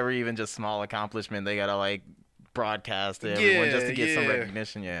whatever, even just small accomplishment, they gotta like broadcast to everyone just to get some Yeah.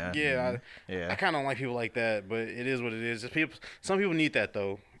 recognition. Yeah. yeah. Yeah. I kind of don't like people like that, but it is what it is. Some people need that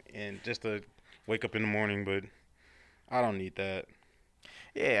though, and just to wake up in the morning. But I don't need that.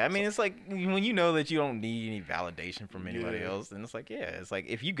 Yeah, I mean, it's like when you know that you don't need any validation from anybody Yeah. else, and it's like, yeah, it's like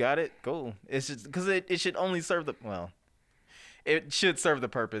if you got it, cool. It's just because it should only serve it should serve the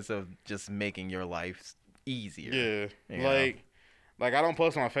purpose of just making your life easier. Yeah, You like I don't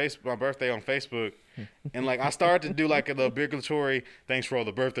post my birthday on Facebook, and like I started to do like the obligatory thanks for all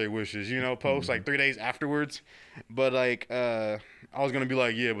the birthday wishes, post like 3 days afterwards. But like I was gonna be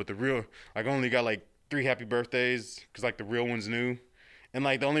like, yeah, but the real like I only got like 3 happy birthdays because like the real one's new, and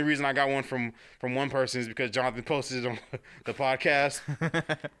like the only reason I got one from one person is because Jonathan posted it on the podcast.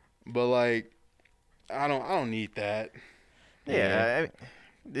 But like I don't need that. Yeah, I mean,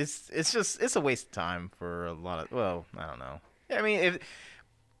 it's a waste of time for a lot of. Well, I don't know. I mean, if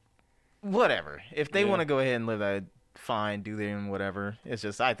whatever, if they want to go ahead and live that, fine, do them whatever. It's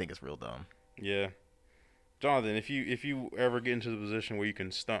just I think it's real dumb. Yeah, Jonathan, if you ever get into the position where you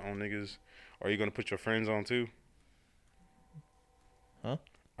can stunt on niggas, are you gonna put your friends on too? Huh?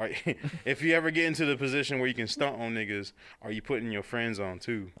 If you ever get into the position where you can stunt on niggas, are you putting your friends on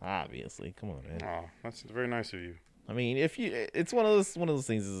too? Obviously, come on, man. Oh, that's very nice of you. I mean, it's one of those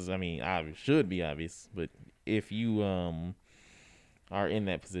things. Is I mean, obvious, should be obvious, but if you are in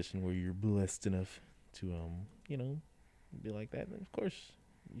that position where you're blessed enough to be like that, then of course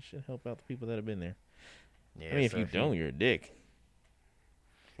you should help out the people that have been there. Yeah, I mean, if you don't, you're a dick.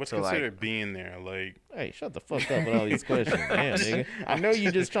 What's So, considered being there? Like, Hey, shut the fuck up with all these questions, damn, nigga. I know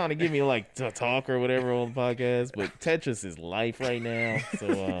you just trying to give me like to talk or whatever on the podcast, but Tetris is life right now. So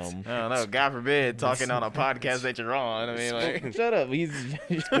I don't know. God forbid talking on a podcast that you're on. I mean, like, shut up. He's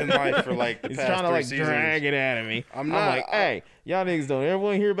been life for like the he's past trying to 3 like seasons. drag it out of me. I'm like, hey, y'all niggas don't ever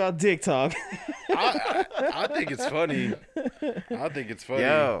want to hear about dick talk. I think it's funny. I think it's funny.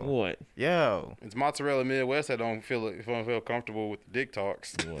 What? yo, It's mozzarella Midwest that don't feel comfortable with the dick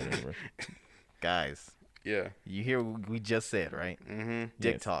talks. Whatever. guys, Yeah. you hear what we just said, right? Mm-hmm.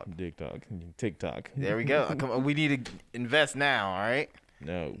 Dick Yes, talk. Dick talk. TikTok. There we go. Come on, we need to invest now. All right,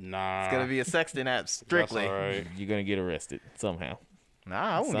 No. Nah. it's gonna be a sexting app strictly. That's all right. You're gonna get arrested somehow. Nah,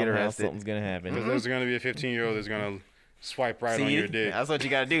 I won't Somehow get arrested. something's gonna happen. Because there's going to be a 15-year-old that's going to swipe right See, on your dick. that's what you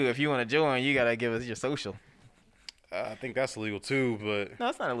gotta do. If you want to join, you gotta give us your social. I think that's illegal too, but No,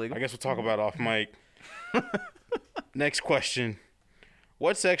 it's not illegal. I guess we'll talk about it off mic. Next question.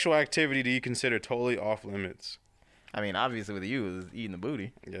 What sexual activity do you consider totally off limits? I mean, obviously with you is eating the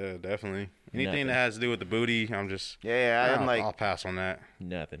booty. Yeah, definitely. Anything Nothing. that has to do with the booty, I'm just... Yeah, I'm like, I'll pass on that.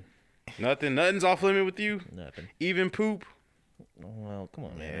 Nothing. Nothing's off limit with you? Nothing. Even poop? Well, come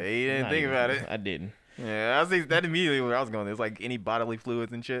on, man. Yeah, you didn't Not think even- about it. I didn't. yeah, I was thinking that immediately where I was going. It's like any bodily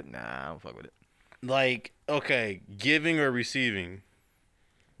fluids and shit. Nah, I don't fuck with it. Like, okay, giving or receiving?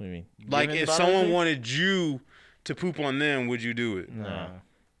 What do you mean? Like, Giving if bodily someone fluids? wanted you to poop on them, would you do it? No.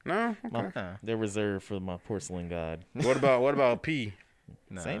 No? Okay. Nah. They're reserved for my porcelain god. What about pee?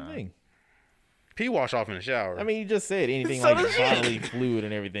 Nah. Same thing. Pee wash off in the shower. I mean, you just said anything So like does she. bodily fluid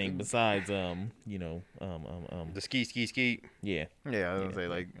and everything besides, the ski. yeah. Yeah, I was gonna say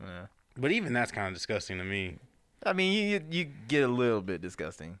like, But even that's kind of disgusting to me. I mean, you get a little bit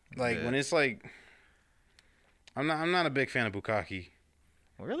disgusting. Like Yeah. when it's like, I'm not a big fan of bukkake.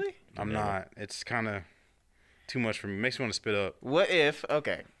 Really? I'm not. It's kind of too much for me. Makes me want to spit up. What if?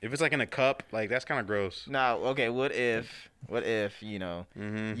 Okay. If it's like in a cup, like that's kind of gross. Now, okay. What if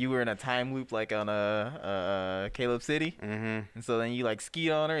Mm-hmm. you were in a time loop like on Caleb City, Mm-hmm. and so then you like ski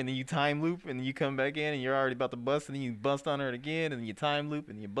on her, and then you time loop, and then you come back in, and you're already about to bust, and then you bust on her again, and then you time loop,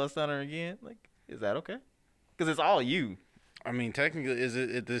 and you bust on her again. Like, is that okay? Because it's all you. I mean, technically, is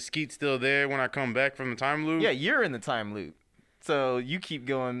the skeet still there when I come back from the time loop? Yeah, you're in the time loop. So you keep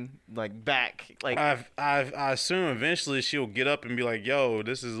going like back, like I assume eventually she'll get up and be like, "Yo,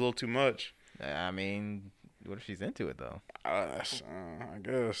 this is a little too much." I mean, what if she's into it though? I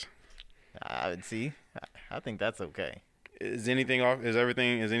guess. I would see. I think that's okay. Is anything off? Is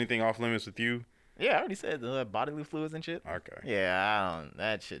anything off limits with you? Yeah, I already said the bodily fluids and shit. Okay. Yeah, I don't.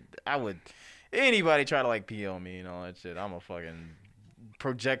 That shit. I would. Anybody try to like pee on me and all that shit, I'm a fucking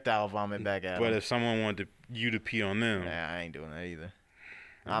projectile vomit back at But them. if someone wanted you to pee on them, Nah, I ain't doing that either.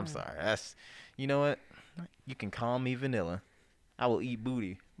 I'm sorry. That's. You know what? You can call me vanilla. I will eat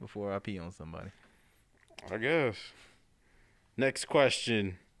booty before I pee on somebody. I guess. Next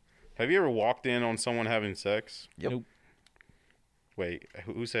question. Have you ever walked in on someone having sex? Yep. Nope. Wait,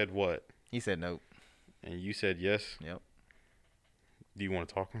 who said what? He said nope. And you said yes? Yep. Do you want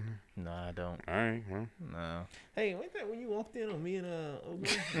to talk on that? No, I don't. All right, well. No. Hey, wasn't that when you walked in on me and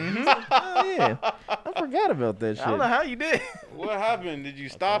oh yeah, I forgot about that shit. I don't know how you did. What happened? Did you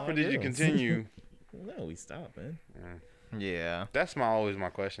stop or did you else. continue? No, we stopped, man. Yeah. That's always my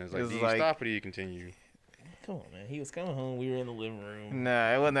question. Is like, It's do you like- stop or do you continue? Come on, man. He was coming home. We were in the living room.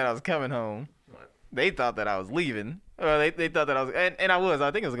 Nah, it wasn't that I was coming home. They thought that I was leaving. Or they thought that I was, and I was.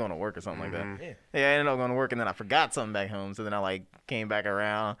 I think I was going to work or something like that. Mhm. Yeah. Yeah, I ended up going to work, and then I forgot something back home. So then I like came back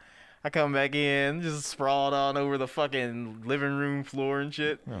around. I come back in, just sprawled all over the fucking living room floor and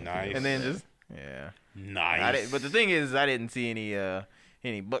shit. Nice. And then just Nice. I didn't, but the thing is, I didn't see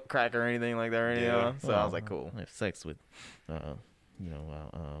any butt crack or anything like that or anything. Yeah. So I was like, cool. I have sex with,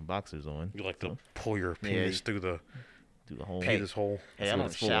 boxers on. You like to pull your Yeah, penis you- through the Through the whole. penis hole. Hey, I what don't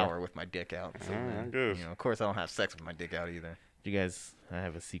it's for. shower with my dick out. So I then, guess. of course, I don't have sex with my dick out either. You guys, I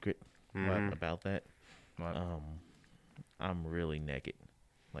have a secret Mhm. about that. I'm really naked,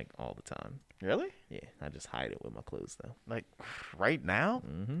 like all the time. Really? Yeah, I just hide it with my clothes though. Like right now?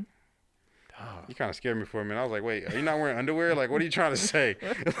 Mm-hmm. You kind of scared me for a minute. I was like, wait, are you not wearing underwear? Like, what are you trying to say?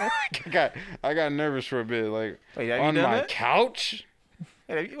 I got nervous for a bit. Like, Wait, have on you done my that? couch?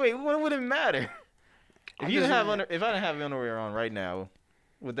 Wait, what would it matter? If I'm you just- didn't have if I didn't have underwear on right now,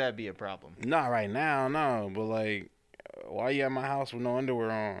 would that be a problem? Not right now, no. But like, why you at my house with no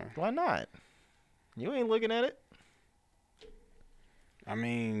underwear on? Why not? You ain't looking at it. I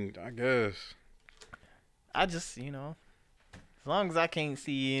mean, I guess. I just, as long as I can't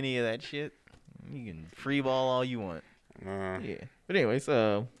see any of that shit, you can free ball all you want. Yeah. But anyways,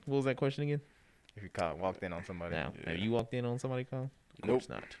 what was that question again? If you walked in on somebody. Now, Yeah. have you walked in on somebody, Kyle? Of course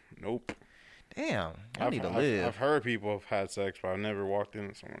not. Nope. Damn, I need to live. I've heard people have had sex, but I've never walked in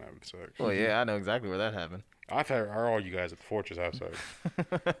on someone having sex. Well, yeah, I know exactly where that happened. I've heard all you guys at the Fortress have sex.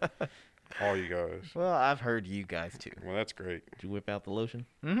 All you guys. Well, I've heard you guys too. Well, that's great. Did you whip out the lotion?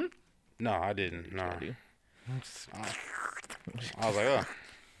 Mm-hmm. No, I didn't. No. I do. I was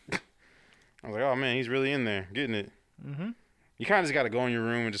like, oh man, he's really in there, getting it. Mm-hmm. You kind of just got to go in your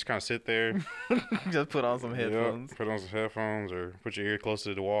room and just kind of sit there. Just put on some headphones. Yep, put on some headphones or put your ear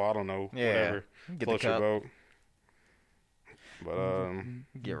closer to the wall. I don't know. Yeah. Whatever. Get Float the your cup. boat.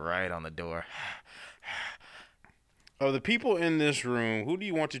 But Get right on the door. of the people in this room, who do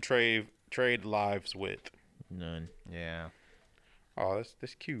you want to trade lives with? None. Yeah. Oh,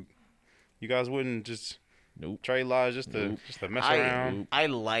 that's cute. You guys wouldn't just Nope. trade lives just to mess around? I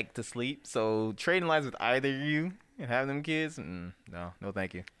like to sleep, so trading lives with either of you and having them kids, no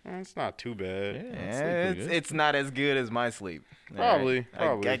thank you. It's not too bad. Yeah, Yeah, sleep pretty good. it's not as good as my sleep. Probably.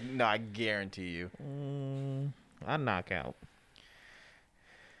 I guarantee you. I knock out.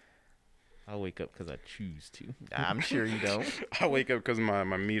 I wake up because I choose to. I'm sure you don't. I wake up because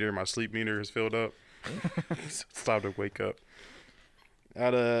my sleep meter is filled up. It's time to wake up.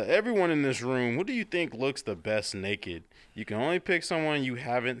 Out of everyone in this room, who do you think looks the best naked? You can only pick someone you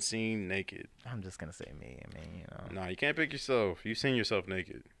haven't seen naked. I'm just gonna say me. Nah, you can't pick yourself. You've seen yourself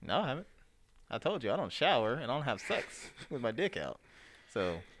naked. No, I haven't. I told you I don't shower and I don't have sex with my dick out.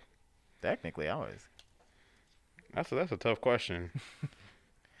 So technically, I always. That's a tough question.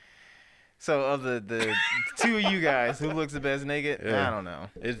 So of the two of you guys, who looks the best naked? Yeah. I don't know.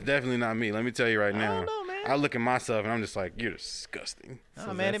 It's definitely not me. Let me tell you right I now. don't know, man. I look at myself and I'm just like, you're disgusting. Oh So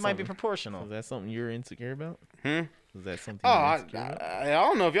man, that's it might be something- proportional. Is that something you're insecure about? Hmm? Is that something Oh, you're I insecure about?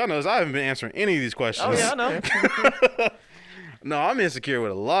 don't know if y'all noticed. I haven't been answering any of these questions. Oh yeah, I know. No, I'm insecure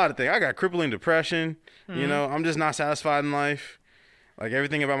with a lot of things. I got crippling depression. You know, I'm just not satisfied in life. Like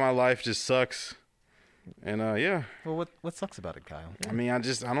everything about my life just sucks. And yeah, Well, what sucks about it, Kyle? I mean, I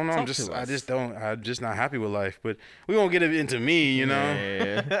don't know. Talk to us. I'm just not happy with life. But we won't get into me, you know.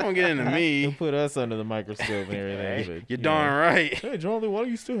 Yeah. We won't get into You'll me. put us under the microscope and everything. But, You're darn right. Hey, Charlie, why do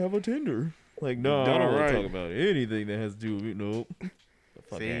you still have a Tinder? Like, no, I don't Darn want right. to talk about anything that has to do with it. Nope. The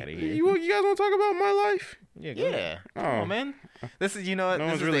fuck See? out of here. You guys want to talk about my life? Yeah, go ahead. Yeah. Oh. Come on, man. This is this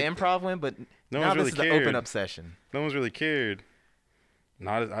one's is really- the improv one, but No now one's this really is the cared. open up session. No one's really cared. No,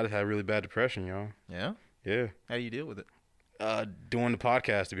 I just had really bad depression, y'all. Yeah. Yeah. How do you deal with it? Doing the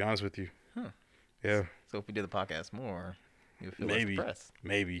podcast, to be honest with you. Huh. Yeah. So if we did the podcast more, you'd feel Maybe. less depressed.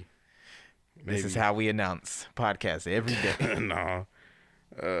 Maybe. This is how we announce podcasts every day. No.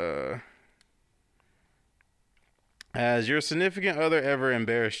 Has your significant other ever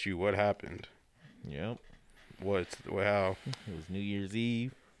embarrassed you? What happened? Yep. How? It was New Year's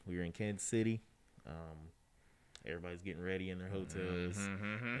Eve. We were in Kansas City. Everybody's getting ready in their hotels.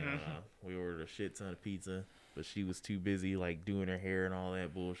 And, we ordered a shit ton of pizza, but she was too busy like doing her hair and all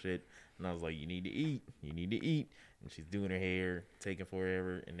that bullshit. And I was like, "You need to eat. You need to eat." And she's doing her hair, taking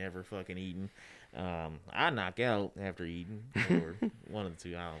forever, and never fucking eating. I knock out after eating, or one of the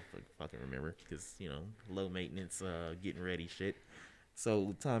two. I don't fucking remember because low maintenance, getting ready shit.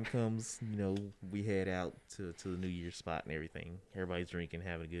 So time comes, we head out to the New Year's spot and everything. Everybody's drinking,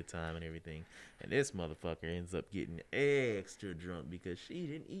 having a good time and everything. And this motherfucker ends up getting extra drunk because she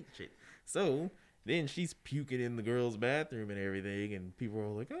didn't eat shit. So then she's puking in the girls' bathroom and everything. And people are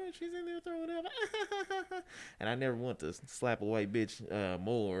all like, "Oh, she's in there throwing up." And I never want to slap a white bitch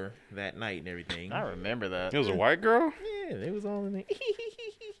more that night and everything. I remember that. It was a white girl? Yeah, they was all in there.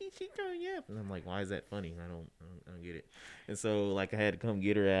 She throwing up, and I'm like, "Why is that funny? I don't get it." And so, like, I had to come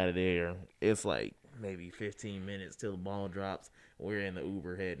get her out of there. It's like maybe 15 minutes till the ball drops. We're in the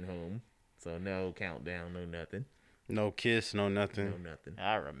Uber heading home, so no countdown, no nothing, No kiss, no nothing. no nothing.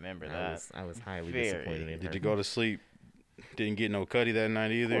 I remember that. I was highly Very. disappointed in her. Did you go to sleep? Didn't get no cutty that night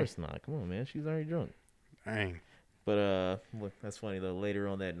Of either? course not. Come on, man. She's already drunk. Dang. But look, that's funny though. Later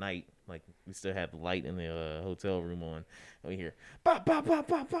on that night, Like we still had the light in the hotel room on. We hear pop, pop, pop,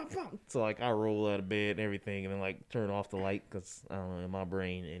 pop, pop, pop. So like I roll out of bed and everything, and then like turn off the light because I don't know, in my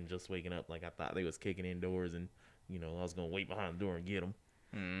brain, and just waking up like I thought they was kicking indoors, and I was gonna wait behind the door and get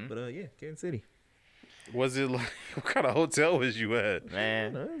them. But yeah, Kansas City. Was it like what kind of hotel was you at?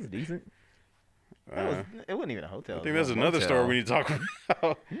 Man, It was decent. it wasn't even a hotel. I think that's another story we need to talk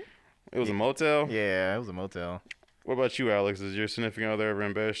about. It was a motel? Yeah, it was a motel. What about you, Alex? Has your significant other ever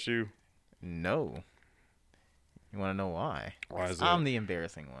embarrassed you? No. You want to know why? Why is I'm it? the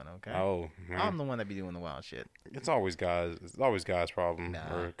embarrassing one, okay? Oh, man. I'm the one that be doing the wild shit. It's always guys. It's always guys' problem.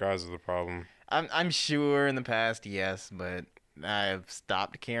 Nah. Or guys are the problem. I'm sure in the past, yes, but I've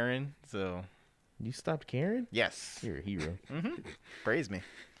stopped caring, so You stopped caring? yes. You're a hero. Praise me.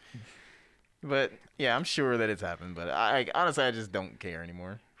 But yeah, I'm sure that it's happened, but I honestly I just don't care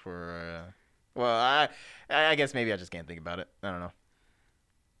anymore for well, I guess maybe I just can't think about it. I don't know.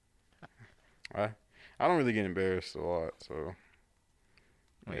 I don't really get embarrassed a lot, so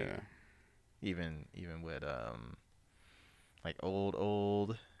Wait. yeah. Even with like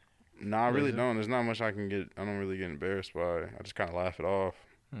old No, I really Is it? don't. There's not much I don't really get embarrassed by. I just kind of laugh it off.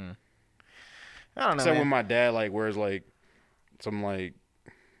 I don't know. Except when Man. my dad like wears like some like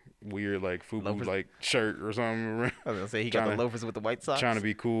weird like FUBU Loafers? like shirt or something, I was gonna say he got the tryna- loafers with the white socks. trying to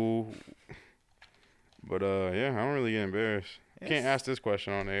be cool. But yeah, I don't really get embarrassed. Can't Yes. ask this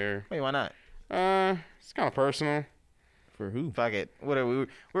question on the air. Wait, why not? It's kind of personal. For who? Fuck it. What are we?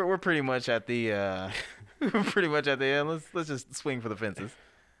 We're pretty much at the we're pretty much at the end. Let's just swing for the fences.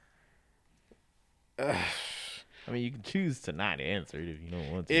 I mean, you can choose to not answer it if you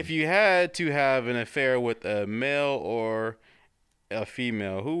don't want to. If you had to have an affair with a male or a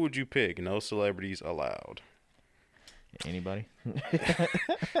female, who would you pick? No celebrities allowed. Anybody?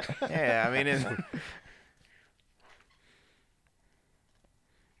 Yeah, I mean,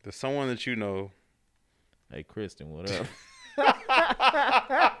 There's someone that you know. Hey, Kristen, what up?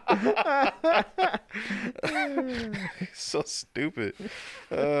 So stupid.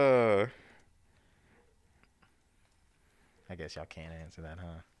 I guess y'all can't answer that,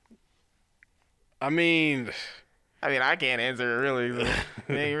 huh? I mean, I can't answer it really.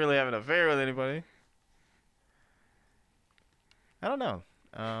 So they ain't really having an affair with anybody. I don't know.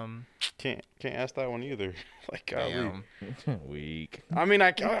 can't ask that one either. Like, golly. Damn. Weak. I mean,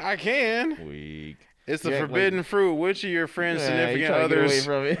 I can. Weak. It's the Yeah, forbidden fruit. Which of your friends' significant trying to get away others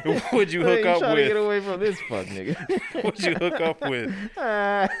from it. would you hook You up trying to get with? away from this fuck nigga. Would you hook up with?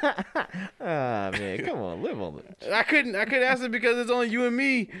 Man, come on, live on it. I couldn't ask it because it's only you and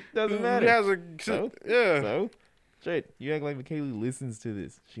me. Doesn't who matter. Has a, So? yeah. So, straight, you act like McKaylee listens to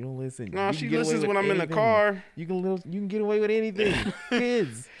this. She don't listen. No, You she can get away listens with when I'm in the anything. car. You can get away with anything.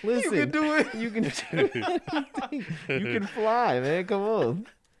 Kids, listen. You can do it. You can do anything. You can fly, man. Come on.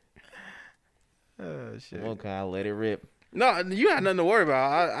 Oh shit. Come on, Kyle. Let it rip. No, you got nothing to worry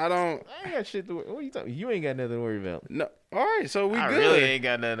about. I don't. I ain't got shit to worry. What are you talking? You ain't got nothing to worry about. No. All right, so we I good. really ain't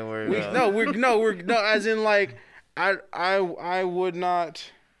got nothing to worry about. We're as in like I would not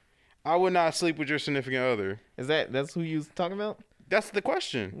sleep with your significant other. That's who you was talking about? That's the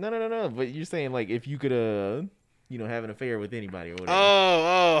question. No. But you're saying like if you could have an affair with anybody or whatever.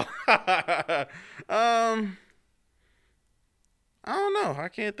 Oh. I don't know. I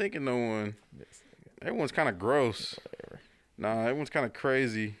can't think of no one. Everyone's kind of gross. Whatever. Nah, everyone's kind of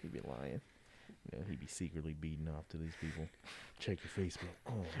crazy. He'd be lying. He'd be secretly beating off to these people. Check your Facebook.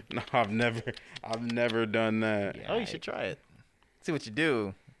 Oh. No, I've never done that. Yeah. Oh, you should try it. See what you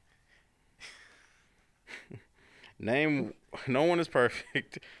do. Name. No one is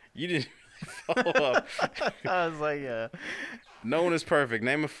perfect. You didn't follow up. I was like, No one is perfect.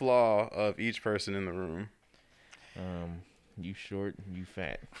 Name a flaw of each person in the room. You short, you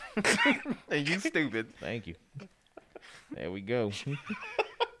fat. hey, you stupid. Thank you. There we go.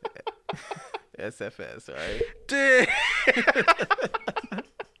 SFS, all right? Dude.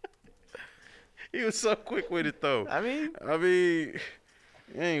 He was so quick-witted, though. I mean,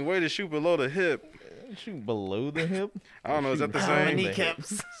 ain't way to shoot below the hip. Shoot below the hip. I don't know. Is that the how same? many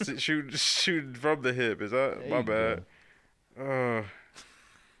kneecaps? Shoot from the hip. Is that There my you bad?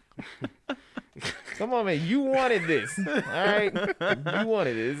 Come on, man. You wanted this. All right. You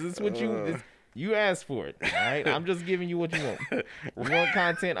wanted it. This is what you asked for it. All right. I'm just giving you what you want. You want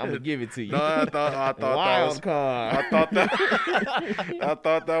content? I'm gonna give it to you. No, I thought that Wild was. card. I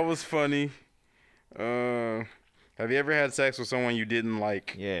thought that was funny. Have you ever had sex with someone you didn't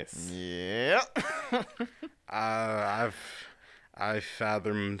like? Yes. Yeah. I've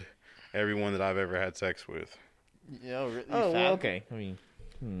fathomed everyone that I've ever had sex with. Yeah, really Oh, well, fat? okay.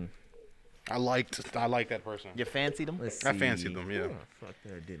 I liked that person. You fancied them? Let's I see. fancied them, yeah. Who the fuck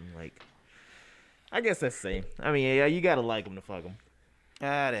that I didn't like? I guess that's the same. I mean, yeah, you gotta like them to fuck them.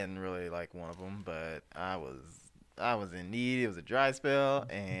 I didn't really like one of them, but I was in need. It was a dry spell,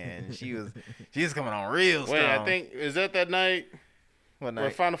 and she was coming on real strong. Wait, I think is that night What where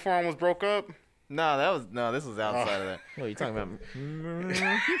night? Final Four almost broke up? No, this was outside of that. What are you talking about?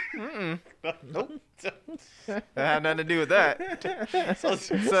 Nope. That had nothing to do with that. So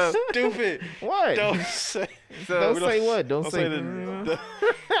stupid. What? Don't say. Don't say what? Don't Don't say. the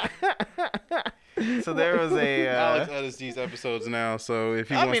So there was a. Alex edits these episodes now, so if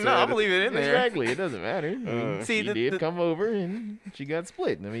he I wants mean, to no, I'm edit, gonna leave it in there. Exactly. It doesn't matter. I mean, See, she the- did the- come over and she got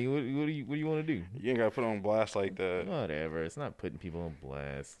split. I mean, what do you want to do? you ain't gotta put on blast like that. Whatever. It's not putting people on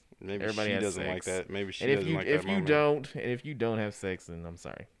blast. Maybe Everybody she has doesn't like sex. that. Maybe she And doesn't like that moment. if you don't have sex, then I'm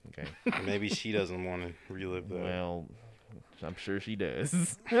sorry. Okay. Maybe she doesn't want to relive that. Well, I'm sure she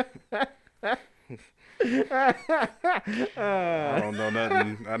does. I don't know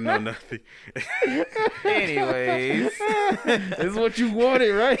nothing. I know nothing. Anyways, This is what you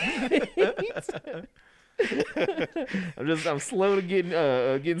wanted, right? I'm slow to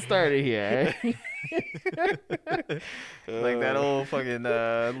getting started here. Eh? like that old fucking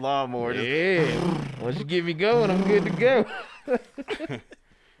lawnmower. Just, Yeah. Once you get me going, I'm good to go.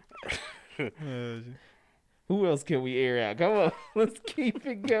 Who else can we air out? Come on, let's keep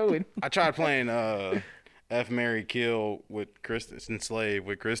it going. I tried playing F, Marry, Kill with Kristen, Slave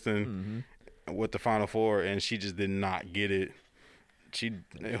with Kristen with the Final Four, and she just did not get it.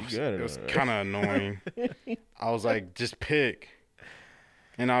 It was kind of annoying. I was like, just pick.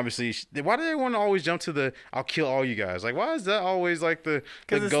 And obviously, why do everyone always jump to the "I'll kill all you guys"? Like, why is that always like the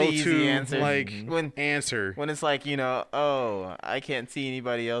 'Cause it's the go-to easy answer. like answer? when it's like, oh, I can't see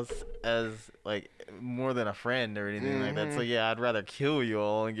anybody else as like more than a friend or anything like that. So yeah, I'd rather kill you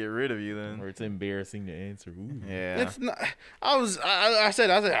all and get rid of you than. Or it's embarrassing to answer. Ooh. Yeah. It's not. I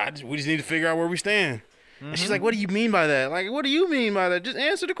said, we just need to figure out where we stand. And she's like, "What do you mean by that? Like, what do you mean by that? Just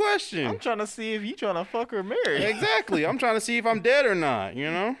answer the question." I'm trying to see if you trying to fuck or marry. Exactly. I'm trying to see if I'm dead or not. You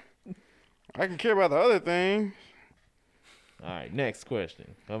know, I can care about the other thing. All right, next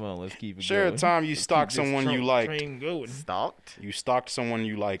question. Come on, let's keep it Share going. a time you stalked Keep this someone you Trump liked. train going. Stalked? You stalked someone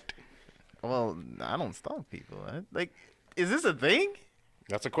you liked. Well, I don't stalk people. Like, is this a thing?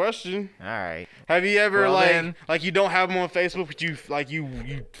 That's a question. All right. Have you ever Well, then- like you don't have them on Facebook, but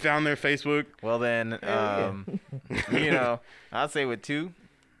you found their Facebook? Well then, I'd say with two,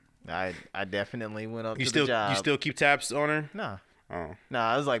 I definitely went up You to still the job. you still keep tabs on her? Nah. Oh.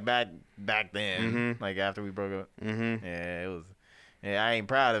 Nah, it was like back then, like after we broke up. Mm-hmm. Yeah, it was. Yeah, I ain't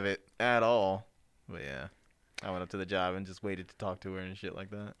proud of it at all. But yeah, I went up to the job and just waited to talk to her and shit like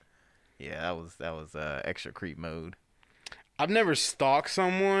that. Yeah, that was extra creep mode. I've never stalked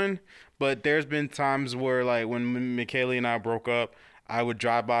someone, but there's been times where, like, when McKaylee and I broke up, I would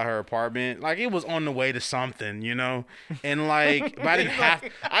drive by her apartment, like it was on the way to something, you know, and like, but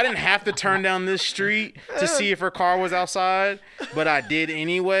I didn't have to turn down this street to see if her car was outside, but I did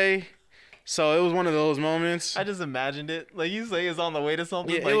anyway. So it was one of those moments. I just imagined it. Like you say, it's on the way to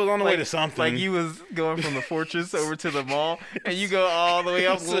something. Yeah, like, it was on the way like- to something. Like you was going from the fortress over to the mall, and you go all the way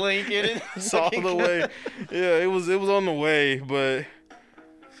up Lincoln. It's all the way. Yeah, it was on the way, but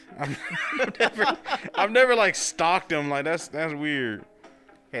I've never like stalked them. Like that's weird.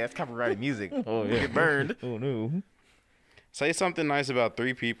 Hey, that's copyrighted music. Oh yeah, Get burned. Oh no. Say something nice about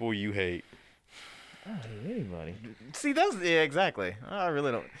 3 people you hate. I don't hate anybody. See, yeah, exactly. I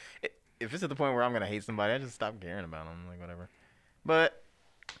really don't. If it's at the point where I'm gonna hate somebody, I just stop caring about them. Like whatever. But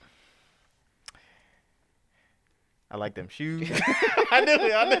I like them shoes. I knew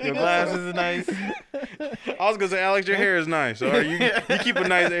it. Your glasses are nice. I was gonna say, Alex, your hair is nice. All right, you keep a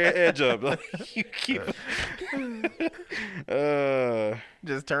nice edge up. Like, you keep.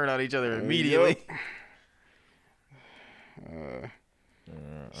 Just turn on each other immediately.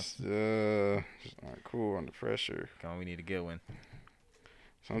 Not cool under pressure. Come on, we need a good one.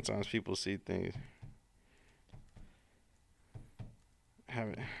 Sometimes people see things.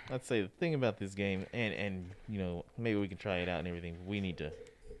 Haven't. I'd say the thing about this game, and you know, maybe we can try it out and everything. But we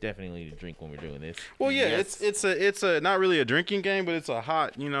definitely need to drink when we're doing this. Well, yeah, Yes. it's a not really a drinking game, but it's a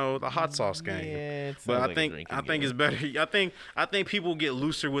hot, the hot sauce game. Yeah, it But sounds I like a think drinking it's game. better. I think people get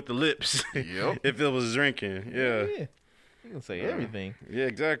looser with the lips. Yep. If it was drinking, yeah, Yeah, you can say everything. yeah,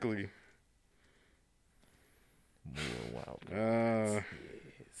 exactly. More wild.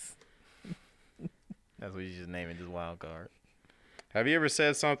 That's what you just name it, just wild card. Have you ever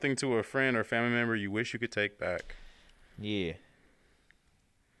said something to a friend or family member you wish you could take back? Yeah.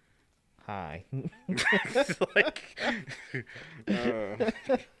 Hi. Like,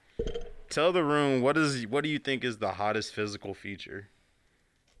 Tell the room what do you think is the hottest physical feature?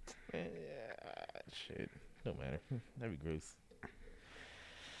 Shit, don't matter. That'd be gross.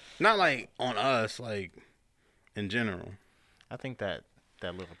 Not like on us, like in general. I think that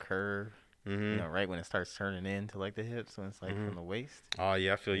little curve, you know, right when it starts turning into like the hips, when it's like from the waist. Oh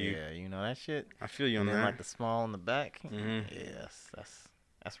yeah, I feel you. Yeah, you know that shit. I feel you on And then that. like the small in the back. Yes,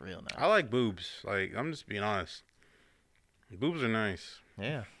 that's real nice. I like boobs. Like I'm just being honest. Boobs are nice.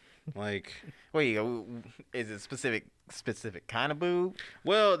 Yeah. Like, Wait, is it specific kind of boob?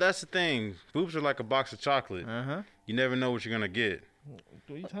 well, that's the thing. Boobs are like a box of chocolate. You never know what you're gonna get.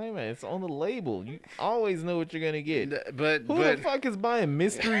 What are you talking about? It's on the label. You always know what you're gonna get. But Who the fuck is buying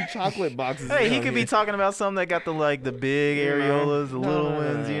mystery chocolate boxes? Hey, he out could be here? talking about something that got the big areolas, the little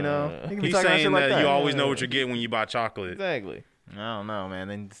ones, you know. He could be He's talking about saying shit like that you that. always know what you're getting when you buy chocolate. Exactly. I don't know, man.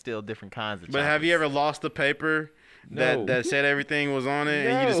 Then still different kinds of. But have you ever lost the paper No. that said everything was on it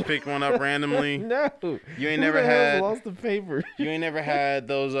and you just picked one up randomly? No. You ain't Who never the hell's had lost the paper. you ain't never had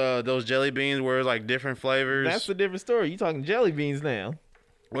those jelly beans where it's like different flavors. That's a different story. You talking jelly beans now?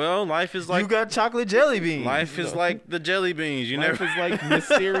 Well, life is like you got chocolate jelly beans. life is like the jelly beans. You Life never is like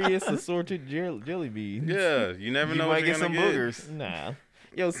mysterious assorted jelly beans. Yeah, you never You know might what you're get some gonna get. boogers. Nah.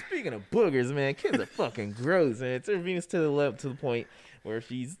 Yo, speaking of boogers, man, kids are fucking gross, man. It's Venus to the point where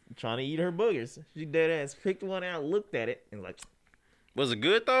she's trying to eat her boogers. She dead ass picked one out, looked at it, and like, Was it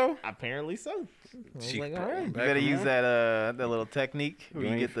good though? apparently so. I was She- like, all right. You better use that little technique where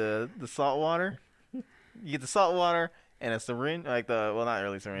you get the salt water. You get the salt water and a syringe, like not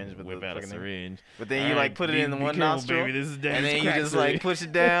really syringe, but Whip the out a fucking thing. syringe. But then you All like right, put it be- in the be one careful, nostril, baby. This is and dangerous then you crack just like syringe. push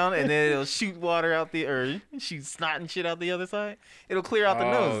it down, and then it'll shoot water out shoot snot and shit out the other side. It'll clear out the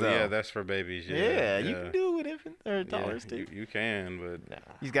nose though. Yeah, that's for babies. Yeah, you can do it with infant or toddlers too. You can, but Nah,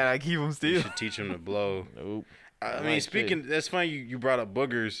 You just gotta keep them you still. should teach them to blow. nope. I Like mean, shit. speaking, that's funny you brought up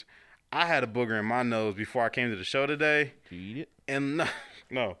boogers. I had a booger in my nose before I came to the show today, You eat it? and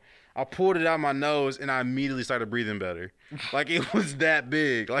no, I pulled it out my nose and I immediately started breathing better. Like it was that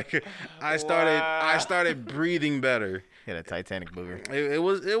big. Like I started breathing better. Hit a Titanic booger. It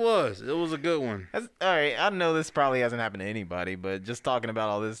was a good one. That's, all right, I know this probably hasn't happened to anybody, but just talking about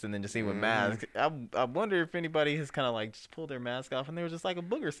all this and then just seeing with masks, I wonder if anybody has kind of like just pulled their mask off and there was just like a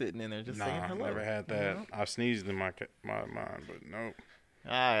booger sitting in there just saying Nah, hello. never had that. I sneezed in my mind, but nope.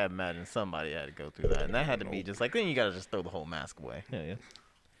 I imagine somebody had to go through that, and that had to be just like then you gotta just throw the whole mask away. Yeah.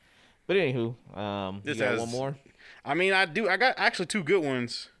 But anywho, This you got has- one more? I mean, I got actually two good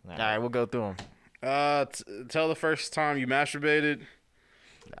ones. All right, we'll go through them. Tell the first time you masturbated.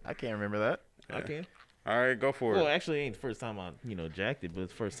 I can't remember that. I can. All right, go for Well, it. actually, it ain't the first time I, jacked it, but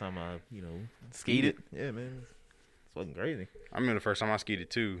it's the first time I, Skeet it? Yeah, man. It's fucking crazy, I remember the first time I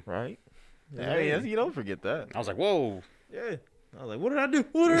skeeted too. right? I mean, you don't forget that. I was like, whoa. Yeah. I was like, what did I do?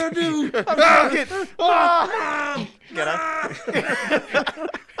 What did I do?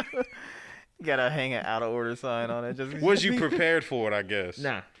 Gotta hang an out of order sign on it. Just Was you prepared for it? I guess.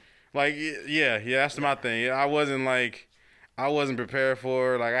 Nah. Like, yeah. That's my thing. I wasn't prepared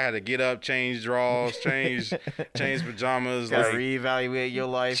for it. Like, I had to get up, change drawers, change pajamas, gotta like reevaluate your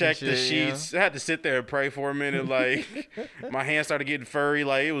life. check and the shit, you know? sheets. I had to sit there and pray for a minute. Like, my hands started getting furry.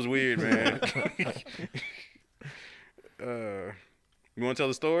 Like, it was weird, man. You want to tell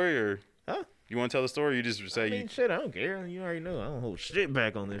the story, or Huh? you want to tell the story? Or you just say I mean, shit, I don't care. You already know I don't hold shit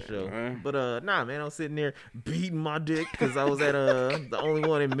back on this show. But nah, man, I was sitting there beating my dick because I was at the only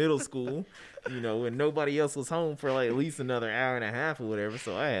one in middle school, and nobody else was home for like at least another hour and a half or whatever.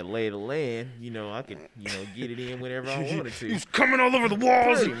 So I had lay the land. I could get it in whenever I wanted to. he's coming all over the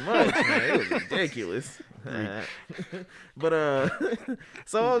walls. Pretty much, man. It was ridiculous. But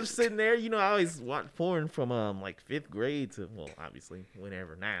so I was just sitting there. I always watched porn from like 5th grade to obviously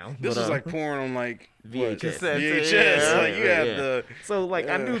whenever now. This But, was like porn on like what? VHS. VHS. Yeah, Like you had yeah. the So like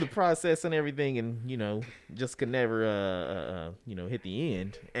I knew the process and everything, and just could never hit the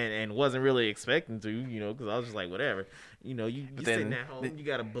end, and wasn't really expecting to, because I was just like whatever. You sitting at home, you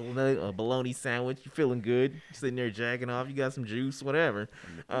got a bologna sandwich, you feeling good, you sitting there jacking off, you got some juice, whatever.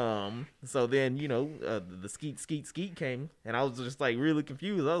 So then the skeet came, and I was just like really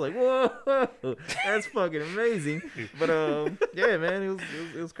confused. I was like, whoa, that's fucking amazing. But yeah, man,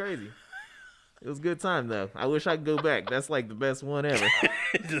 it was crazy. It was a good time though. I wish I could go back. That's like the best one ever.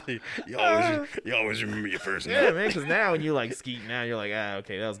 you always remember your first Yeah, night. man. Because now when you like skeet, now you're like,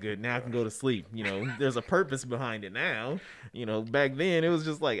 okay, that was good. Now I can go to sleep. There's a purpose behind it now. Back then it was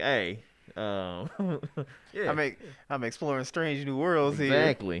just like, hey, yeah, I'm exploring strange new worlds here.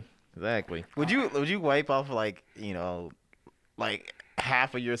 exactly. Would you wipe off like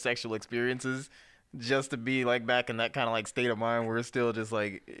half of your sexual experiences just to be like back in that kind of like state of mind where it's still just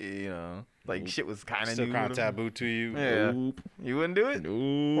like like shit was kind of Still new. kind of taboo to you. Yeah. Nope. You wouldn't do it?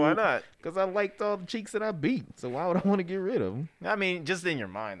 Nope. Why not? Because I liked all the cheeks that I beat. So why would I want to get rid of them? I mean, just in your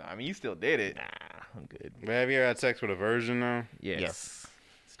mind though. I mean, you still did it. Nah, I'm good. But have you ever had sex with a virgin though? Yes.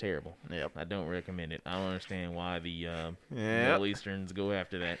 It's terrible. Yep. I don't recommend it. I don't understand why the Yep. Middle Easterns go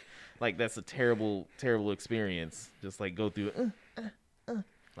after that. Like, that's a terrible, terrible experience. Just like go through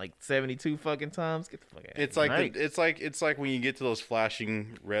like 72 fucking times. Get the fuck out. It's like Right. it's like when you get to those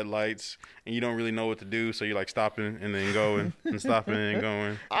flashing red lights and you don't really know what to do, so you're like stopping and then going and stopping and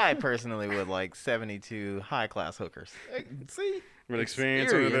going. I personally would like 72 high class hookers. See? With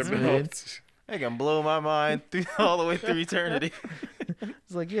experience under their Experience, belts. They can blow my mind all the way through eternity.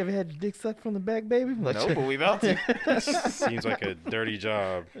 It's like, you ever had your dick sucked from the back, baby? Like, No, but we about to. Seems like a dirty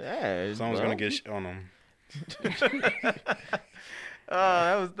job. Yeah, Someone's well, gonna get on them.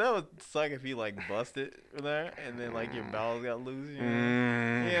 That would suck if you like busted there and then like your bowels got loose. You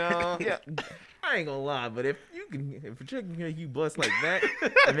know? Yeah, I ain't gonna lie, but if a chick can make you bust like that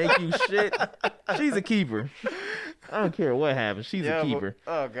and make you shit, she's a keeper. I don't care what happens, she's a keeper.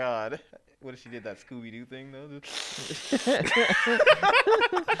 Oh God. What if she did that Scooby Doo thing though?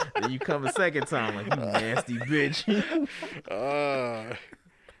 Then you come a second time like, you nasty bitch.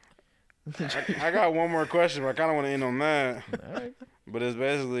 I got one more question, but I kind of want to end on that. All right. But it's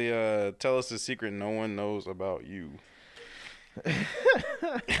basically, tell us the secret no one knows about you.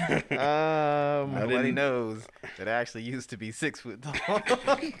 Nobody knows that I actually used to be 6 foot tall.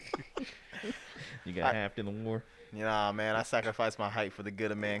 You got halved in the war. Nah, man, I sacrificed my height for the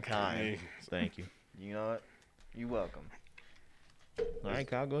good of mankind. Hey, Thank you. You know what? You welcome. All right,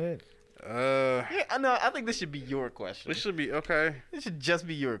 Kyle, go ahead. Yeah, I know. I think this should be your question. this should be okay. This should just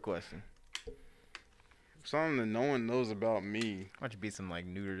be your question. Something that no one knows about me. Why don't you be some like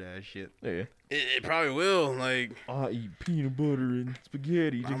neutered ass shit? Yeah. It probably will. Like, I eat peanut butter and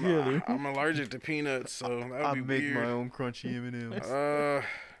spaghetti together. I'm allergic to peanuts, so that would I be make weird. my own crunchy M&Ms.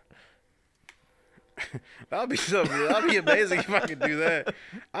 That'd be something. That'd be amazing if I could do that.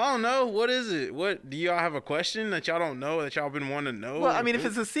 I don't know. What is it? What do y'all have a question that y'all don't know that y'all been wanting to know? Well, I mean, if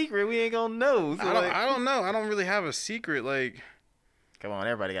it's a secret, we ain't gonna know. So I don't know. I don't really have a secret. Like, come on,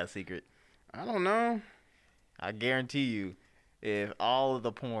 everybody got a secret. I don't know. I guarantee you, if all of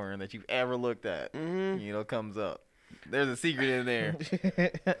the porn that you've ever looked at, comes up, there's a secret in there.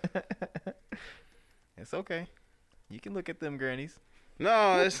 It's okay. You can look at them grannies.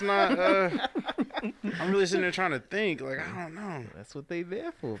 No, it's not. I'm really sitting there trying to think. Like, I don't know. That's what they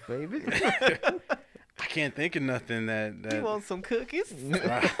there for, baby. I can't think of nothing that. You want some cookies?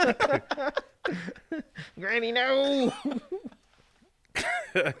 Granny, no.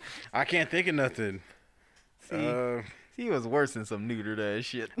 I can't think of nothing. He was worse than some neutered ass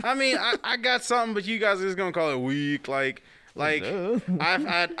shit. I mean, I got something, but you guys are just gonna call it weak. Like Duh.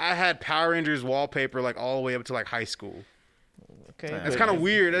 I had Power Rangers wallpaper like all the way up to like high school. Okay, That's kinda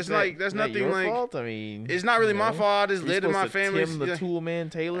weird. That's is that's that nothing your like- fault? I mean, It's not really my know, fault. I just you're lived in my supposed to family. Tim the Tool Man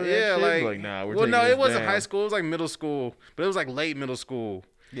Taylor. Yeah, that shit? like nah, we're well, taking no, this it wasn't down. high school. It was like middle school, but it was like late middle school.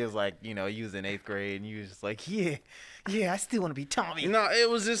 He was like, you was in 8th grade, and you was just like, yeah, I still want to be Tommy. No, it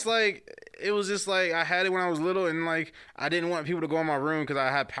was just like I had it when I was little, and like I didn't want people to go in my room because I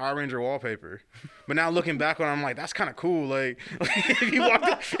had Power Ranger wallpaper. But now looking back on it, I'm like, that's kind of cool. Like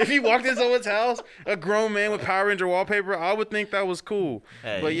if you walked in someone's house, a grown man with Power Ranger wallpaper, I would think that was cool.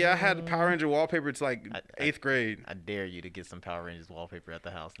 Hey. But yeah, I had Power Ranger wallpaper to like 8th grade. I dare you to get some Power Rangers wallpaper at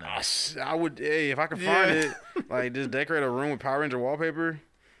the house now. I would, hey, if I could find it, like just decorate a room with Power Ranger wallpaper.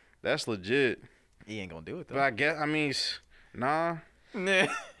 That's legit. He ain't gonna do it though. But I mean, nah.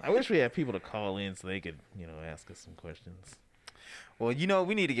 I wish we had people to call in so they could, ask us some questions. Well,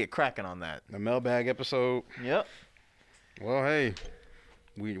 we need to get cracking on that. The mailbag episode. Yep. Well, hey,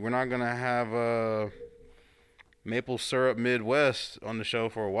 we're not gonna have maple syrup Midwest on the show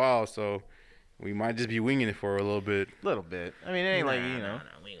for a while, so we might just be winging it for a little bit. Little bit. I mean, it ain't like we ain't gonna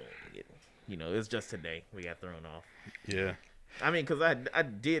get, it's just today we got thrown off. Yeah. I mean, because I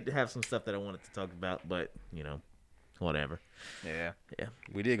did have some stuff that I wanted to talk about, but, whatever. Yeah.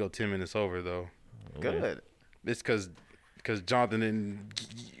 We did go 10 minutes over though. Good. It's because Jonathan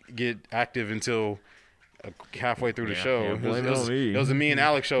didn't get active until halfway through the show. Yeah, blame it on me. It was a me and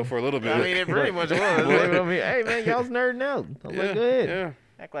Alex show for a little bit. I mean, it pretty much was. Blame it on me. Hey, man, y'all's nerding out. I'm like, go ahead. Yeah.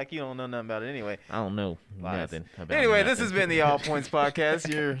 Act like you don't know nothing about it anyway. I don't know Lies. nothing about Anyway, nothing. this has been the All Points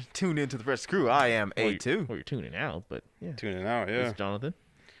Podcast. You're tuned into the Fresh Crew. I am Well, A2. you're tuning out, but yeah. Tuning out, yeah. It's Jonathan.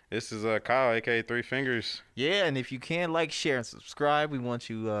 This is Kyle, aka Three Fingers. Yeah, and if you can, like, share, and subscribe. We want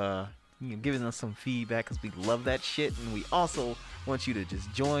you giving us some feedback because we love that shit, and we also want you to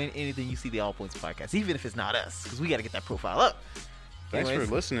just join anything you see the All Points podcast, even if it's not us, because we got to get that profile up. Thanks Anyways.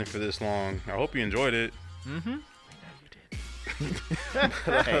 for listening for this long. I hope you enjoyed it.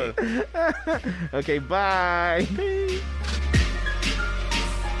 Okay, bye. Peace.